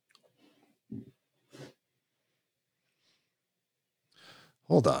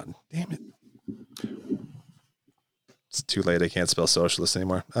 Hold on. Damn it. It's too late. I can't spell socialist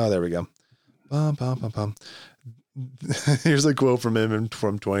anymore. Oh, there we go. Bum, bum, bum, bum. Here's a quote from him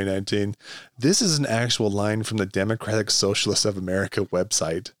from 2019. This is an actual line from the Democratic Socialists of America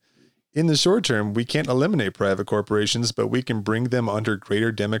website. In the short term, we can't eliminate private corporations, but we can bring them under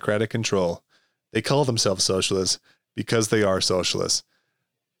greater democratic control. They call themselves socialists because they are socialists.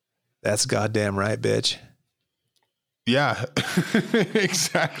 That's goddamn right, bitch. Yeah,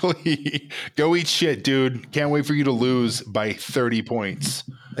 exactly. Go eat shit, dude. Can't wait for you to lose by 30 points.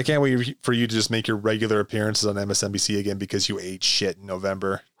 I can't wait for you to just make your regular appearances on MSNBC again because you ate shit in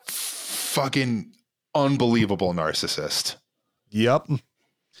November. Fucking unbelievable narcissist. Yep.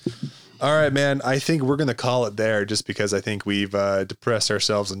 All right, man. I think we're going to call it there just because I think we've depressed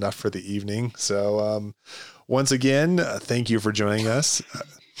ourselves enough for the evening. So once again, thank you for joining us.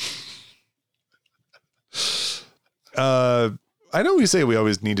 I know we say we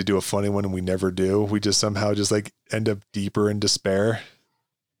always need to do a funny one and we never do. We just somehow just like end up deeper in despair.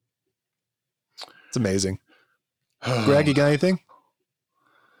 It's amazing. Greg, you got anything?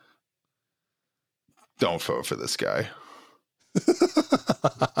 Don't vote for this guy.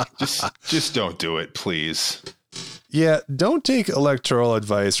 just don't do it, please. Yeah, don't take electoral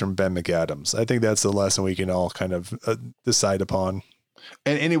advice from Ben McAdams. I think that's the lesson we can all kind of decide upon.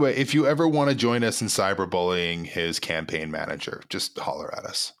 And anyway, if you ever want to join us in cyberbullying his campaign manager, just holler at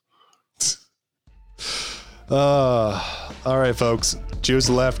us. All right, folks. Choose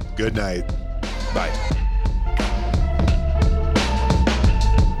left. Good night. Bye.